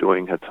what we were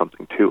doing had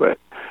something to it,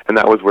 and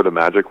that was where the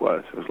magic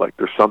was. It was like,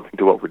 there's something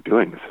to what we're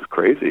doing. This is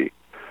crazy,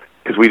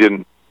 because we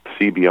didn't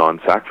see beyond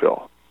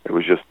Sackville. It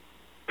was just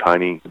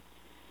tiny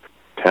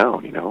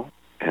town,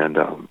 and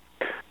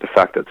the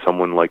fact that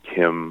someone like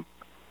him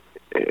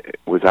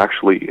was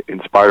actually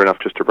inspired enough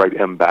just to write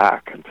him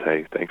back and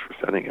say thanks for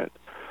sending it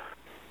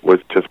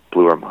just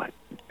blew our mind.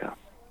 Yeah.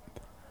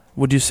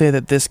 Would you say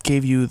that this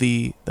gave you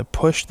the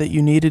push that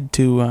you needed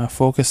to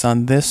focus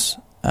on this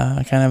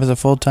kind of as a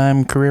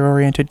full-time,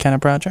 career-oriented kind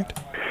of project?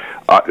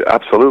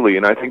 Absolutely,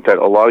 and I think that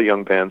a lot of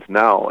young bands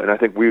now, and I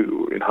think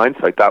in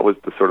hindsight, that was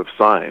the sort of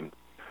sign.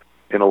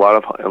 In a lot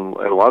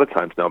of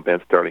times now,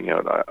 bands starting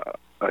out,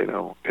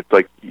 it's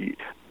like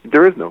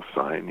there is no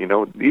sign.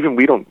 Even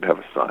we don't have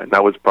a sign.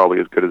 That was probably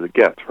as good as it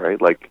gets, right?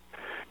 Like,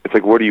 it's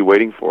like, what are you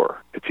waiting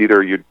for? It's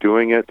either you're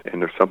doing it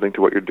and there's something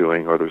to what you're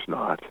doing, or there's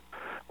not.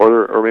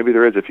 Or maybe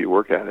there is if you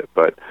work at it,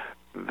 but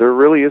there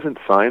really isn't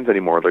signs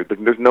anymore. Like,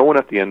 there's no one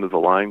at the end of the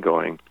line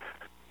going,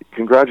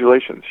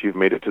 congratulations, you've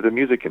made it to the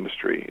music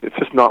industry. It's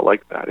just not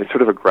like that. It's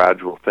sort of a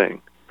gradual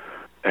thing,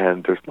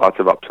 and there's lots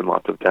of ups and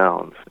lots of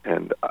downs.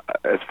 And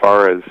as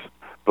far as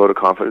vote of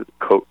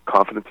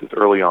confidences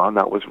early on,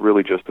 that was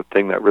really just a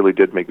thing that really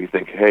did make me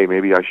think, hey,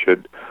 maybe I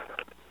should,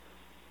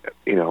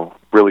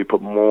 really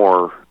put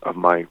more of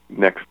my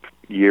next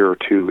year or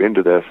two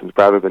into this, and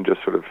rather than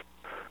just sort of,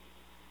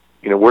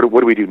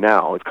 what do we do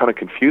now? It's kind of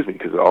confused me,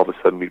 because all of a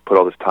sudden we put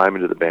all this time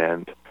into the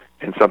band,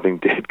 and something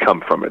did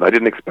come from it. I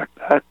didn't expect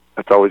that.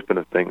 That's always been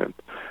a thing that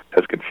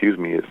has confused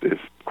me, is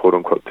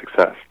quote-unquote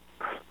success,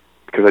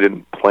 because I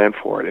didn't plan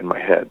for it in my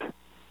head.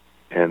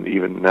 And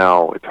even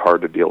now, it's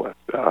hard to deal with.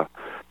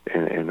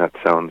 And that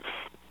sounds,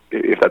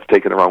 if that's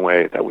taken the wrong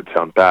way, that would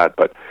sound bad.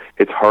 But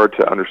it's hard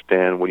to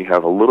understand when you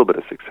have a little bit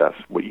of success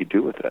what you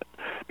do with it.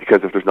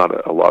 Because if there's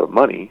not a lot of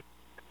money,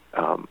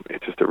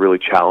 it's just a really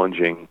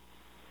challenging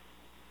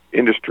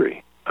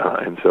industry.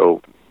 And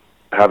so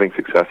having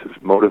success is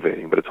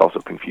motivating, but it's also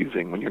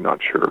confusing when you're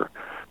not sure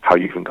how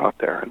you even got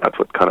there. And that's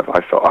what kind of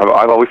I felt.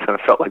 I've always kind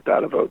of felt like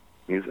that about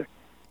music.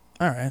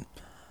 All right.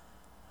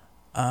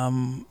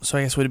 So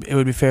I guess it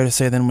would be fair to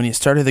say then, when you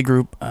started the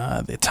group,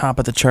 the top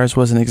of the charts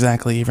wasn't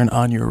exactly even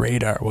on your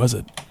radar, was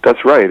it?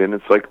 That's right, and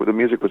it's like the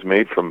music was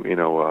made from an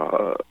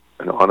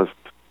honest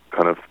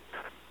kind of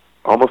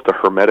almost a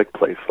hermetic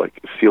place,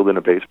 like sealed in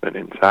a basement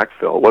in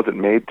Sackville. It wasn't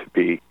made to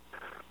be,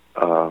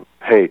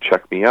 hey,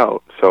 check me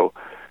out. So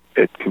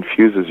it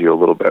confuses you a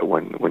little bit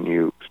when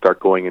you start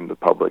going into the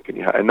public,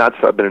 and that's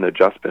been an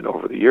adjustment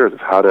over the years of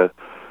how to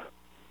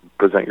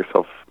present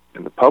yourself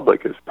in the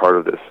public as part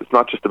of this. It's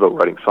not just about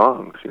writing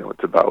songs,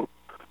 it's about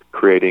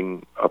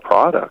creating a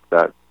product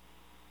that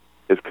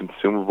is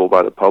consumable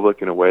by the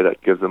public in a way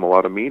that gives them a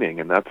lot of meaning,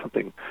 and that's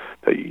something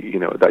that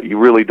that you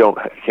really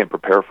can't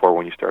prepare for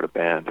when you start a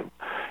band,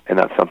 and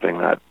that's something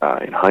that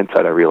in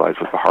hindsight I realized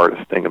was the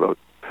hardest thing about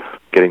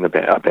getting a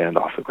band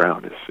off the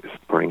ground is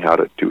learning how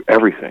to do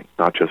everything,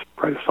 not just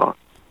write a song.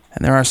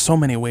 And there are so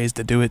many ways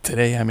to do it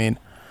today. I mean,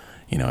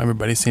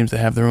 everybody seems to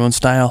have their own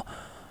style.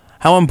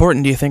 How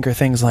important do you think are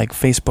things like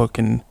Facebook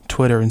and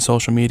Twitter and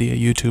social media,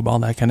 YouTube, all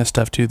that kind of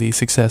stuff to the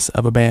success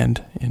of a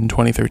band in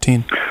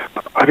 2013?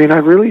 I mean,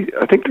 I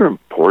think they're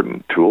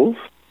important tools,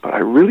 but I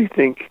really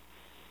think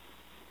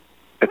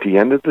at the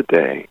end of the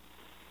day,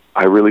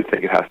 I really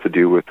think it has to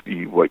do with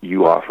what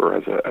you offer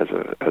as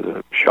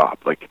a shop.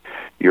 Like,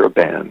 you're a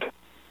band,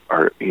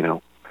 or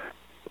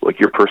like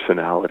your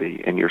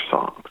personality and your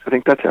songs. I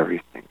think that's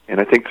everything, and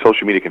I think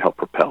social media can help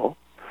propel.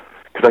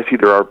 Because I see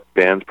there are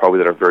bands probably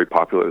that are very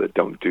popular that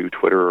don't do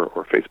Twitter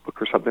or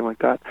Facebook or something like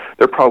that.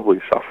 They're probably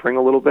suffering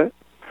a little bit.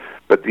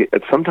 But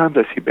sometimes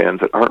I see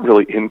bands that aren't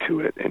really into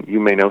it, and you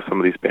may know some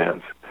of these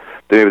bands.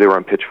 They were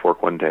on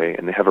Pitchfork one day,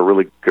 and they have a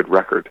really good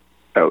record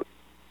out.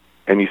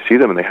 And you see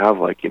them, and they have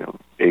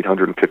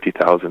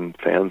 850,000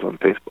 fans on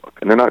Facebook,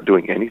 and they're not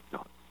doing anything.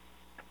 So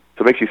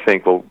it makes you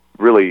think, well,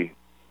 really,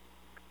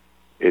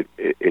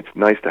 it's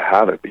nice to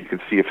have it, but you can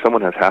see if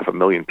someone has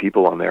 500,000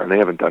 people on there and they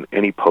haven't done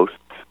any posts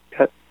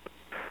yet,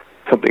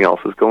 something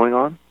else is going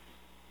on.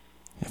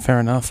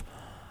 Fair enough.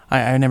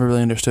 I never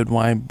really understood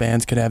why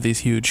bands could have these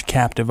huge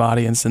captive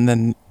audience and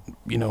then,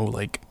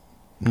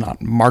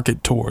 not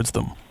market towards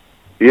them.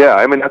 Yeah,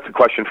 I mean, that's a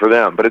question for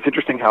them. But it's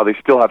interesting how they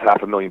still have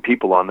 500,000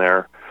 people on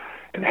there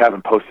and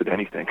haven't posted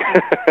anything.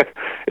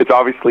 It's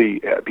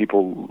obviously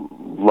people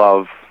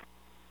love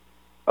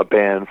a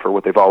band for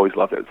what they've always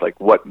loved. It's like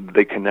what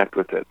they connect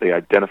with it. They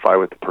identify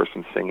with the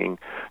person singing.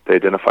 They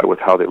identify with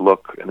how they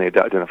look, and they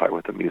identify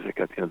with the music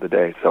at the end of the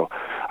day. So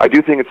I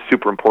do think it's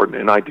super important,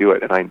 and I do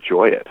it, and I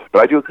enjoy it.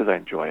 But I do it because I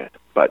enjoy it.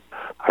 But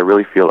I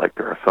really feel like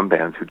there are some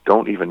bands who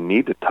don't even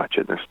need to touch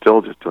it, and they're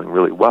still just doing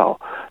really well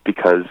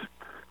because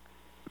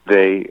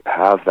they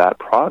have that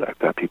product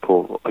that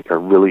people are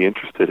really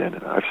interested in.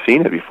 And I've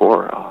seen it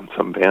before on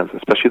some bands,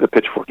 especially the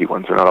pitchforky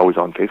ones. They're not always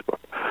on Facebook.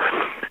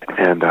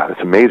 And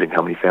it's amazing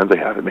how many fans they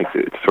have.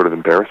 It's sort of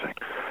embarrassing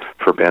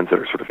for bands that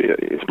are sort of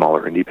a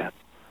smaller indie band.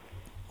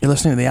 You're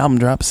listening to the Album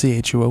Drop,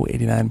 CHUO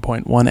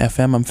 89.1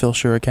 FM. I'm Phil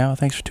Shirakawa.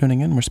 Thanks for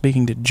tuning in. We're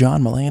speaking to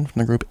John Mullane from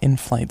the group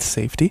In-Flight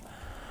Safety.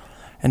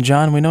 And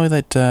John, we know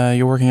that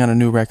you're working on a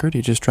new record.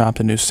 You just dropped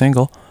a new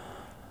single.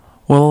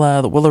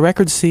 Will the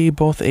record see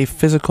both a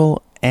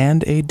physical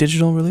and a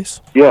digital release?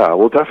 Yeah,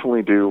 we'll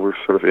definitely do.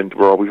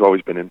 We've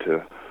always been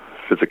into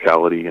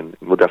physicality, and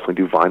we'll definitely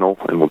do vinyl,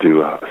 and we'll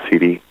do a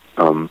CD.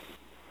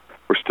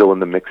 We're still in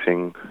the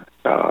mixing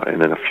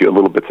and then a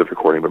little bits of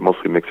recording, but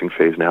mostly mixing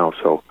phase now.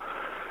 So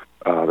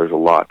there's a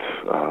lot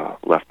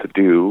left to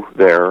do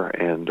there,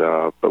 and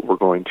but we're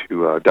going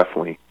to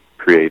definitely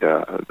create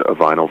a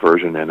vinyl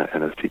version and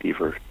a CD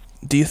version.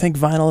 Do you think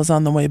vinyl is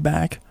on the way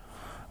back,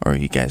 or are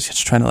you guys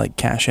just trying to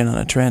cash in on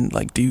a trend?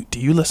 Do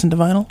you listen to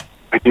vinyl?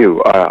 I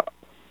do.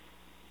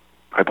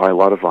 I buy a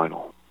lot of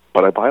vinyl,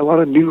 but I buy a lot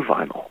of new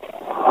vinyl.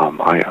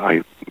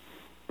 I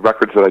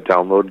records that I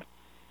download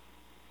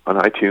on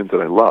iTunes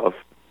that I love,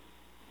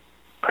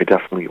 I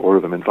definitely order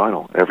them in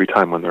vinyl every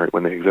time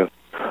when they exist.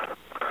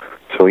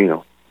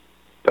 So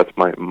that's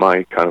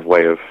my kind of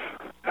way of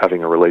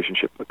having a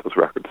relationship with those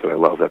records that I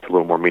love. That's a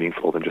little more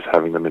meaningful than just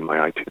having them in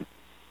my iTunes.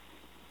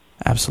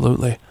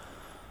 Absolutely.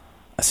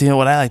 So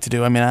what I like to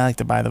do, I like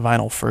to buy the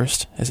vinyl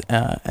first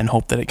and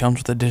hope that it comes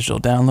with a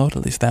digital download,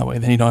 at least that way.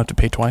 Then you don't have to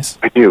pay twice.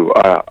 I do.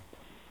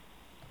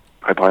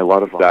 I buy a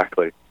lot of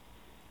exactly.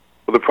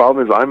 Well, the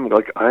problem is I'm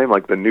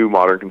like the new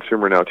modern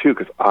consumer now too,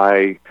 because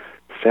I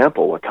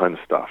sample a ton of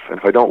stuff, and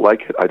if I don't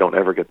like it, I don't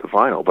ever get the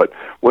vinyl. But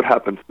what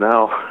happens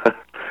now,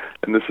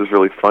 and this is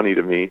really funny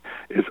to me,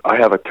 is I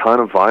have a ton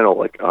of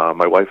vinyl.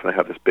 My wife and I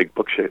have this big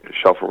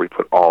bookshelf where we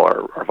put all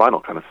our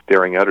vinyl kind of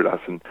staring out at us,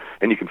 and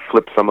you can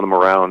flip some of them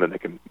around,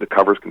 and the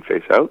covers can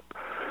face out.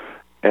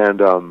 And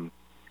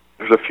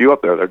there's a few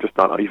up there that are just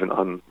not even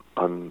on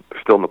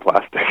still in the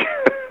plastic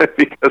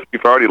because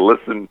we've already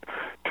listened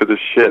to the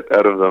shit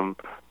out of them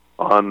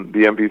on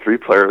the MP3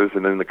 players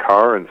and in the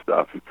car and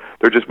stuff.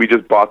 We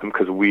just bought them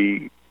because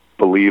we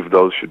believe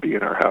those should be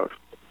in our house.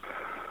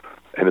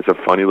 And it's a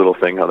funny little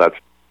thing how that's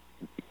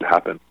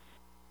happened.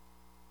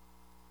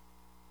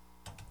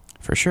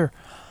 For sure.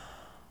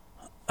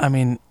 I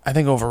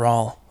think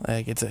overall,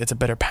 it's a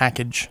better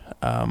package,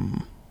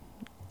 than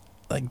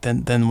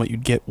what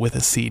you'd get with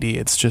a CD.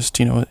 It's just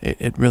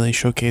it really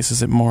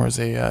showcases it more as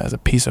a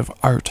piece of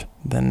art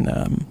than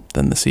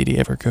the CD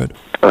ever could.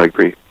 I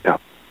agree. Yeah.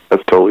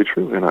 That's totally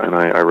true, and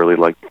I really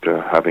liked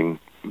having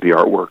the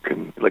artwork.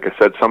 And like I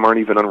said, some aren't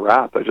even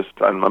unwrapped.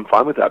 I'm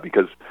fine with that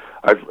because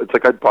it's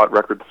like I bought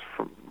records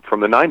from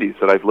the 90s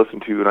that I've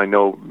listened to and I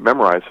know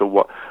memorized,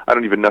 so I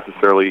don't even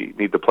necessarily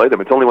need to play them.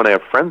 It's only when I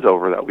have friends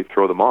over that we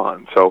throw them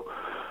on. So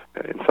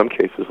in some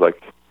cases, like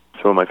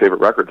some of my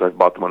favorite records, I've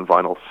bought them on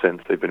vinyl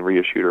since they've been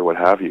reissued or what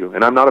have you.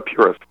 And I'm not a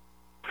purist.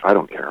 I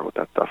don't care about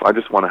that stuff. I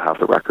just want to have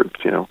the records,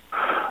 you know.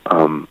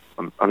 I'm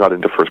not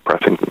into first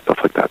pressings and stuff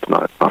like that.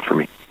 It's not for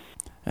me.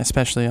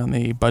 Especially on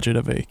the budget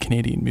of a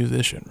Canadian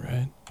musician,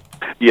 right?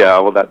 Yeah,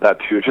 well, that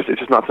too. It's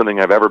just not something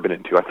I've ever been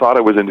into. I thought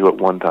I was into it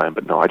one time,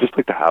 but no, I just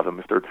like to have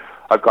them.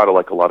 I've got a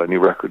lot of new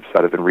records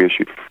that have been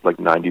reissued, like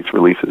 90s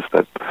releases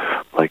that,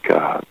 like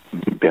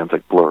bands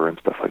like Blur and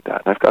stuff like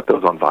that. And I've got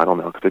those on vinyl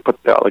now because they put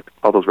like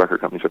all those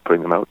record companies are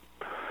putting them out.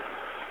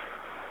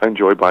 I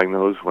enjoy buying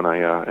those when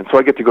and so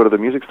I get to go to the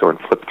music store and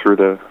flip through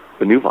the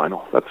new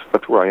vinyl.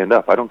 That's where I end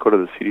up. I don't go to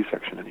the CD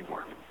section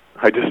anymore.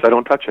 I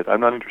don't touch it. I'm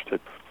not interested.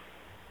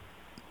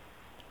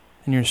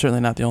 And you're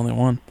certainly not the only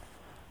one.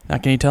 Now,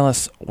 can you tell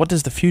us, what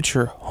does the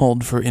future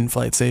hold for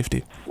In-Flight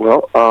Safety?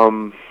 Well,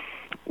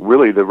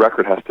 really, the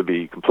record has to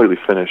be completely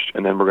finished,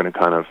 and then we're going to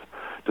kind of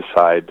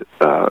decide,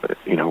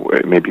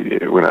 maybe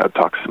we're going to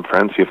talk to some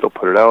friends, see if they'll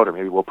put it out, or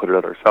maybe we'll put it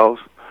out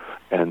ourselves.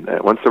 And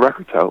once the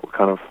record's out, we'll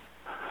kind of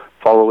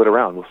follow it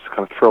around. We'll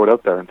kind of throw it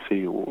out there and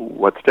see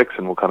what sticks,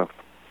 and we'll kind of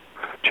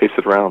chase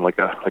it around like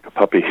a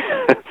puppy.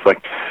 It's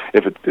like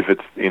if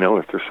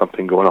there's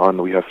something going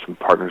on, we have some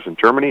partners in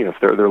Germany. If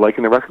they're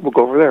liking the record, we'll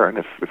go over there. And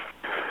if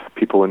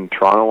people in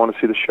Toronto want to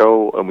see the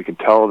show, and we can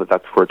tell that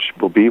that's where it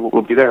will be,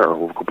 we'll be there.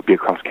 Or we'll be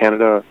across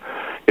Canada.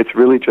 It's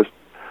really just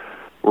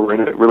we're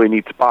in a really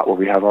neat spot where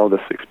we have all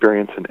this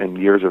experience and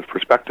years of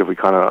perspective. We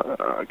kind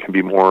of can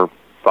be more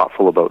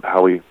thoughtful about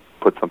how we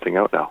put something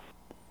out now.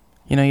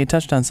 You know, you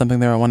touched on something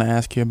there I want to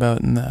ask you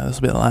about, and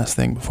this will be the last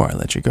thing before I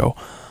let you go.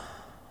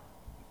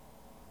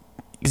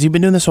 Because you've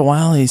been doing this a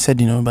while, you said,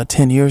 about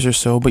 10 years or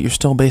so, but you're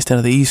still based out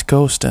of the East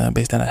Coast,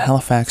 based out of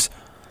Halifax.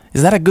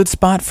 Is that a good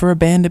spot for a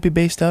band to be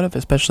based out of,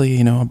 especially,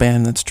 a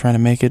band that's trying to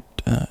make it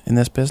in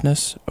this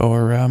business?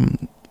 Or,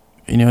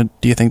 do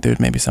you think there's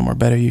maybe somewhere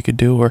better you could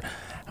do? Or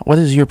what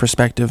is your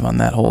perspective on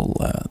that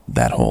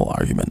whole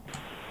argument?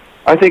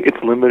 I think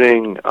it's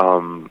limiting,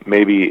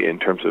 maybe in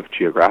terms of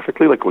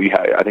geographically. Like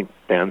I think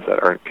bands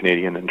that aren't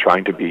Canadian and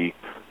trying to be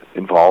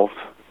involved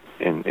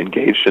and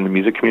engaged in the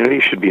music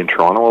community should be in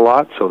Toronto a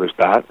lot. So there's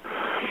that.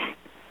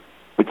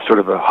 It's sort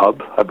of a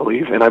hub, I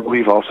believe, and I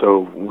believe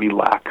also we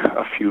lack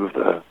a few of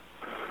the,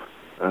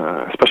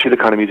 especially the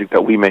kind of music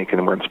that we make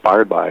and we're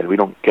inspired by. We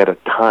don't get a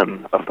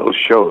ton of those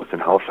shows in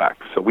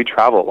Halifax, so we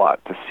travel a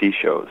lot to see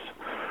shows,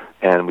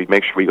 and we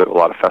make sure we go to a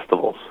lot of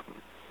festivals,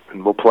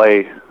 and we'll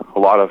play a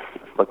lot of.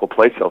 We'll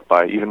play South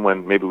by, even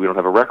when maybe we don't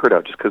have a record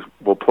out, just because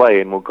we'll play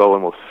and we'll go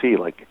and we'll see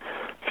like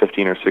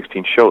 15 or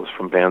 16 shows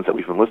from bands that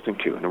we've been listening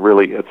to, and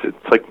really it's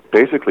like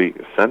basically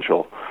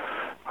essential.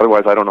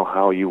 Otherwise, I don't know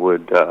how you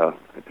would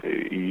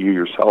you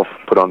yourself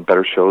put on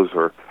better shows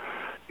or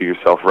you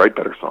yourself write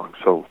better songs.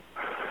 So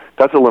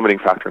that's a limiting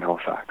factor in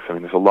Halifax. I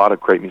mean, there's a lot of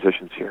great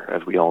musicians here,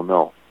 as we all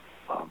know,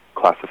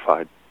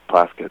 Classified,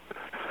 Plaskett,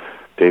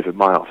 David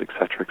Miles,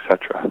 etc.,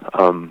 etc.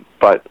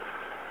 But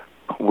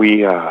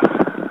we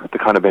the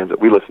kind of bands that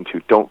we listen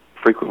to don't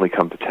frequently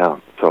come to town.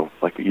 So,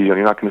 like, you're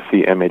not going to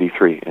see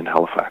M83 in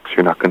Halifax.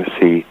 You're not going to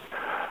see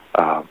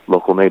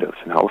Local Natives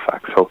in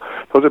Halifax. So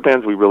those are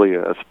bands we really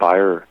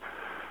aspire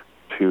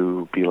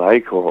to be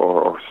like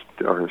or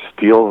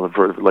steal,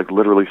 like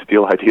literally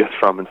steal ideas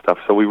from and stuff.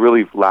 So we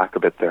really lack a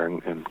bit there,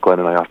 and Glenn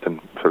and I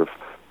often sort of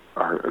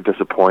are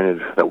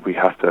disappointed that we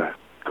have to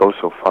go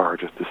so far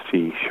just to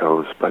see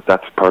shows, but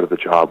that's part of the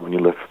job. When you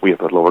live, we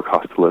have a lower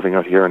cost of living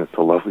out here, and it's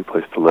a lovely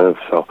place to live.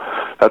 So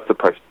that's the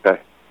price to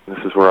pay. This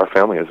is where our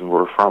family is and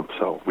where we're from.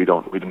 So we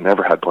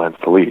never had plans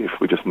to leave.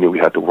 We just knew we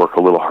had to work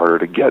a little harder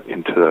to get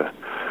into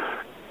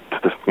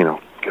this,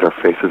 get our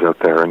faces out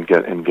there and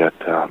get into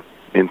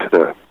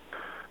the,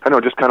 I don't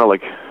know, just kind of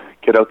like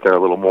get out there a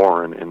little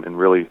more and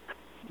really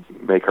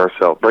bring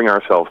ourselves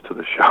to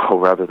the show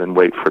rather than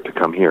wait for it to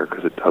come here,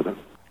 because it doesn't.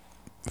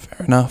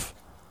 Fair enough.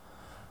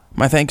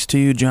 My thanks to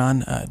you,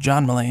 John.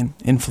 John Mullane.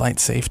 In-Flight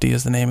Safety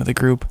is the name of the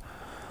group.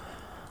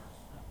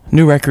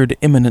 New record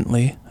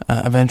imminently.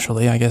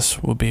 Eventually, I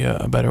guess, will be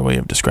a better way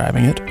of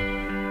describing it.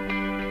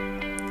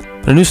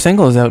 But a new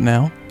single is out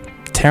now,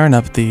 tearing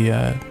up the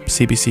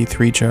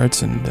CBC3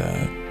 charts and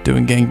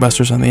doing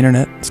gangbusters on the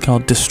internet. It's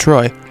called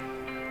Destroy.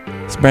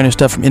 It's brand new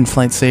stuff from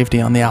In-Flight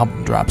Safety on the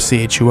album drop,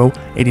 CHUO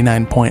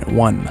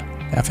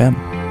 89.1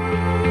 FM.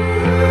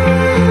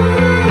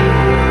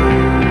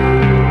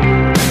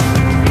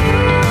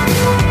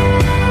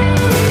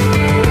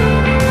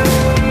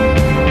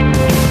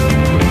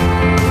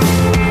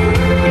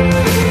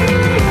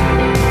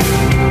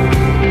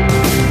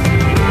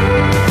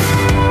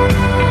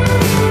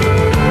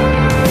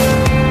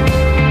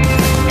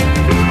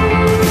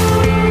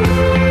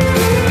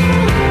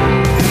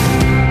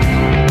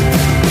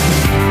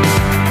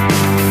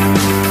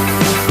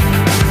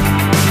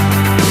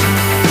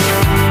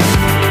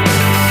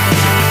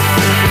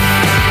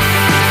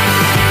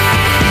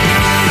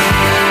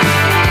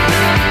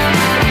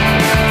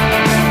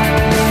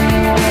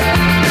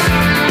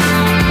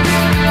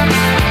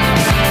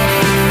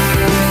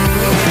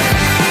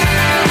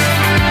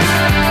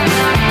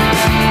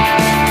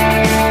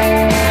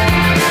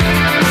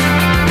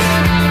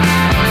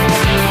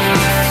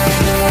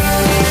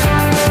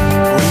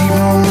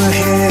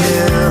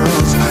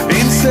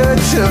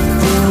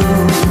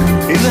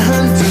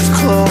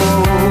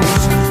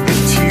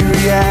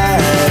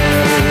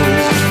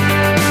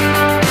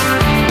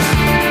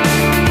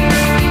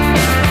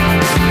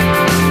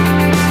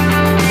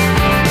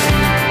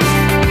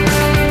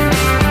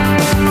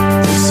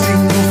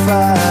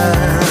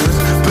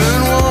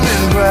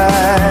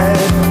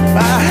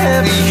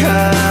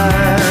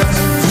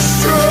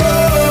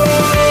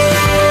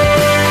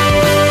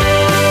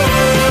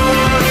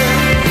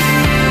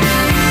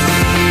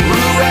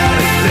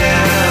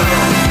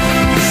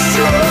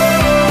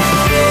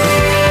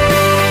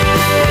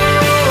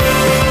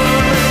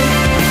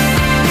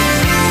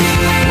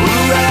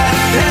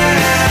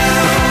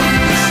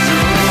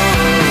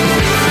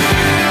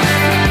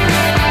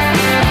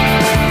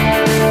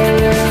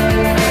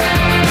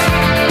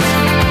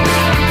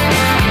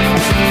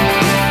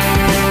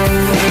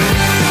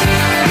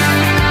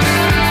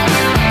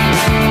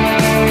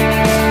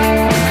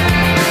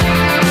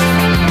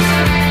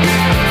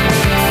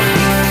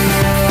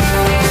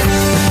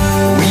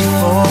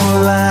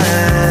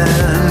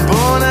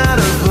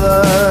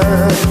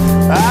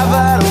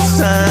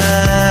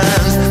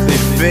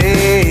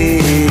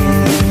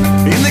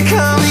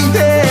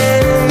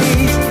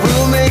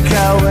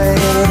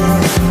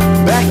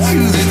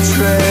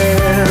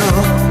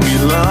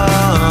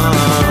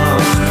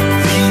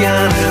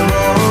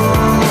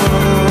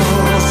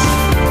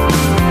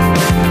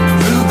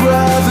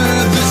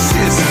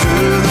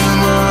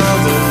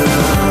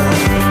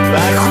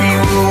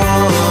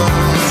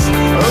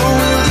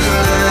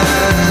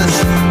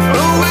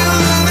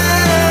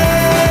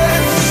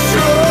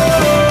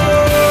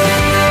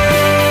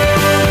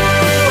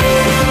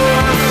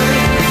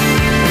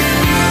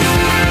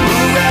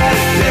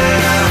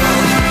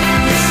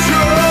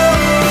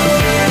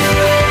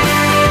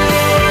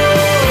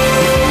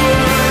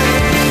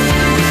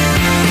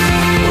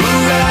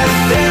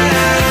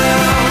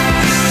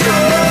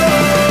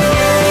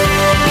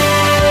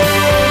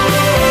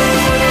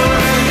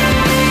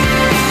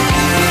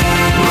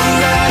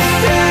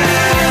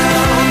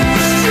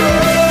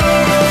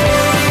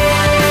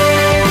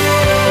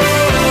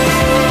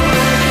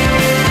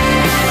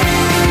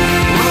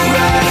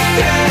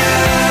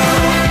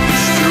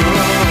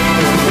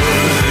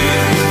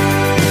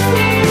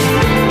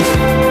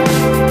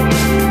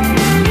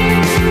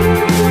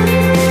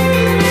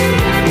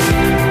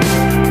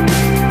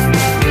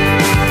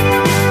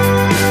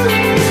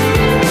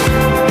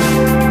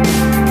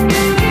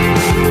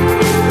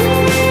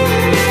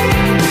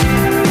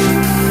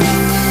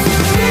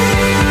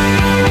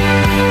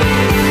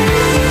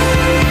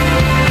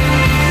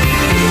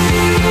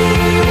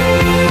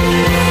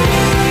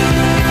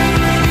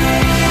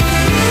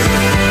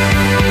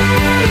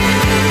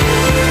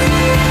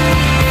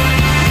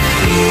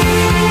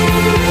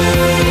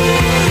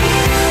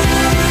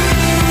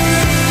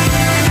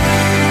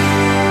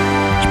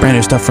 Brand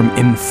new stuff from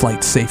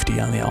In-Flight Safety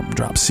on the album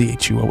drop,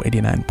 CHUO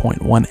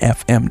 89.1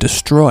 FM.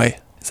 Destroy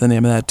is the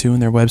name of that tune.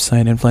 Their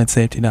website,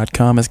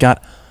 inflightsafety.com, has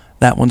got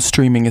that one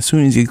streaming. As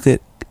soon as you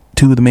click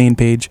to the main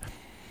page,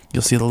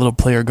 you'll see the little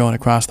player going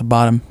across the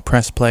bottom.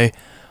 Press play,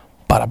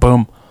 bada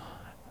boom.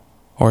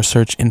 Or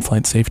search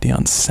In-Flight Safety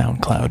on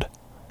SoundCloud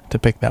to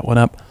pick that one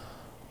up.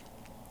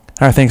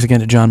 Our thanks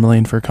again to John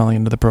Mullane for calling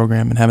into the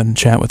program and having a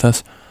chat with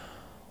us.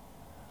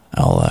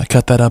 I'll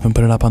cut that up and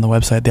put it up on the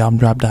website,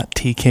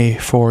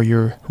 thealbumdrop.tk, for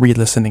your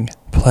re-listening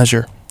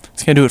pleasure.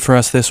 That's going to do it for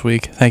us this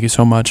week. Thank you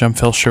so much. I'm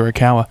Phil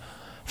Shirakawa.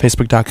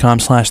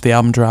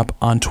 Facebook.com/thealbumdrop.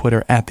 On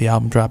Twitter,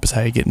 @thealbumdrop is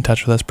how you get in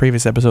touch with us.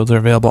 Previous episodes are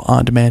available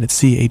on demand at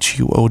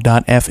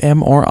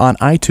chuo.fm or on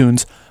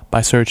iTunes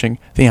by searching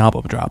The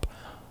Album Drop.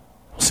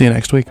 We'll see you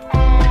next week.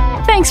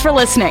 Thanks for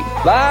listening.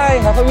 Bye.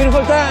 Have a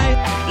beautiful time.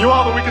 You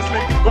are the weakest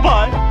link.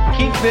 Goodbye.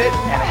 Keep fit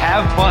and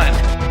have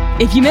fun.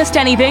 If you missed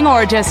anything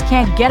or just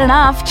can't get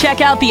enough, check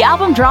out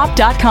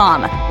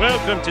thealbumdrop.com.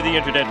 Welcome to the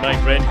internet, my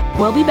friend.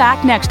 We'll be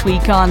back next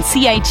week on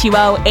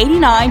CHUO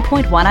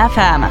 89.1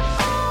 FM.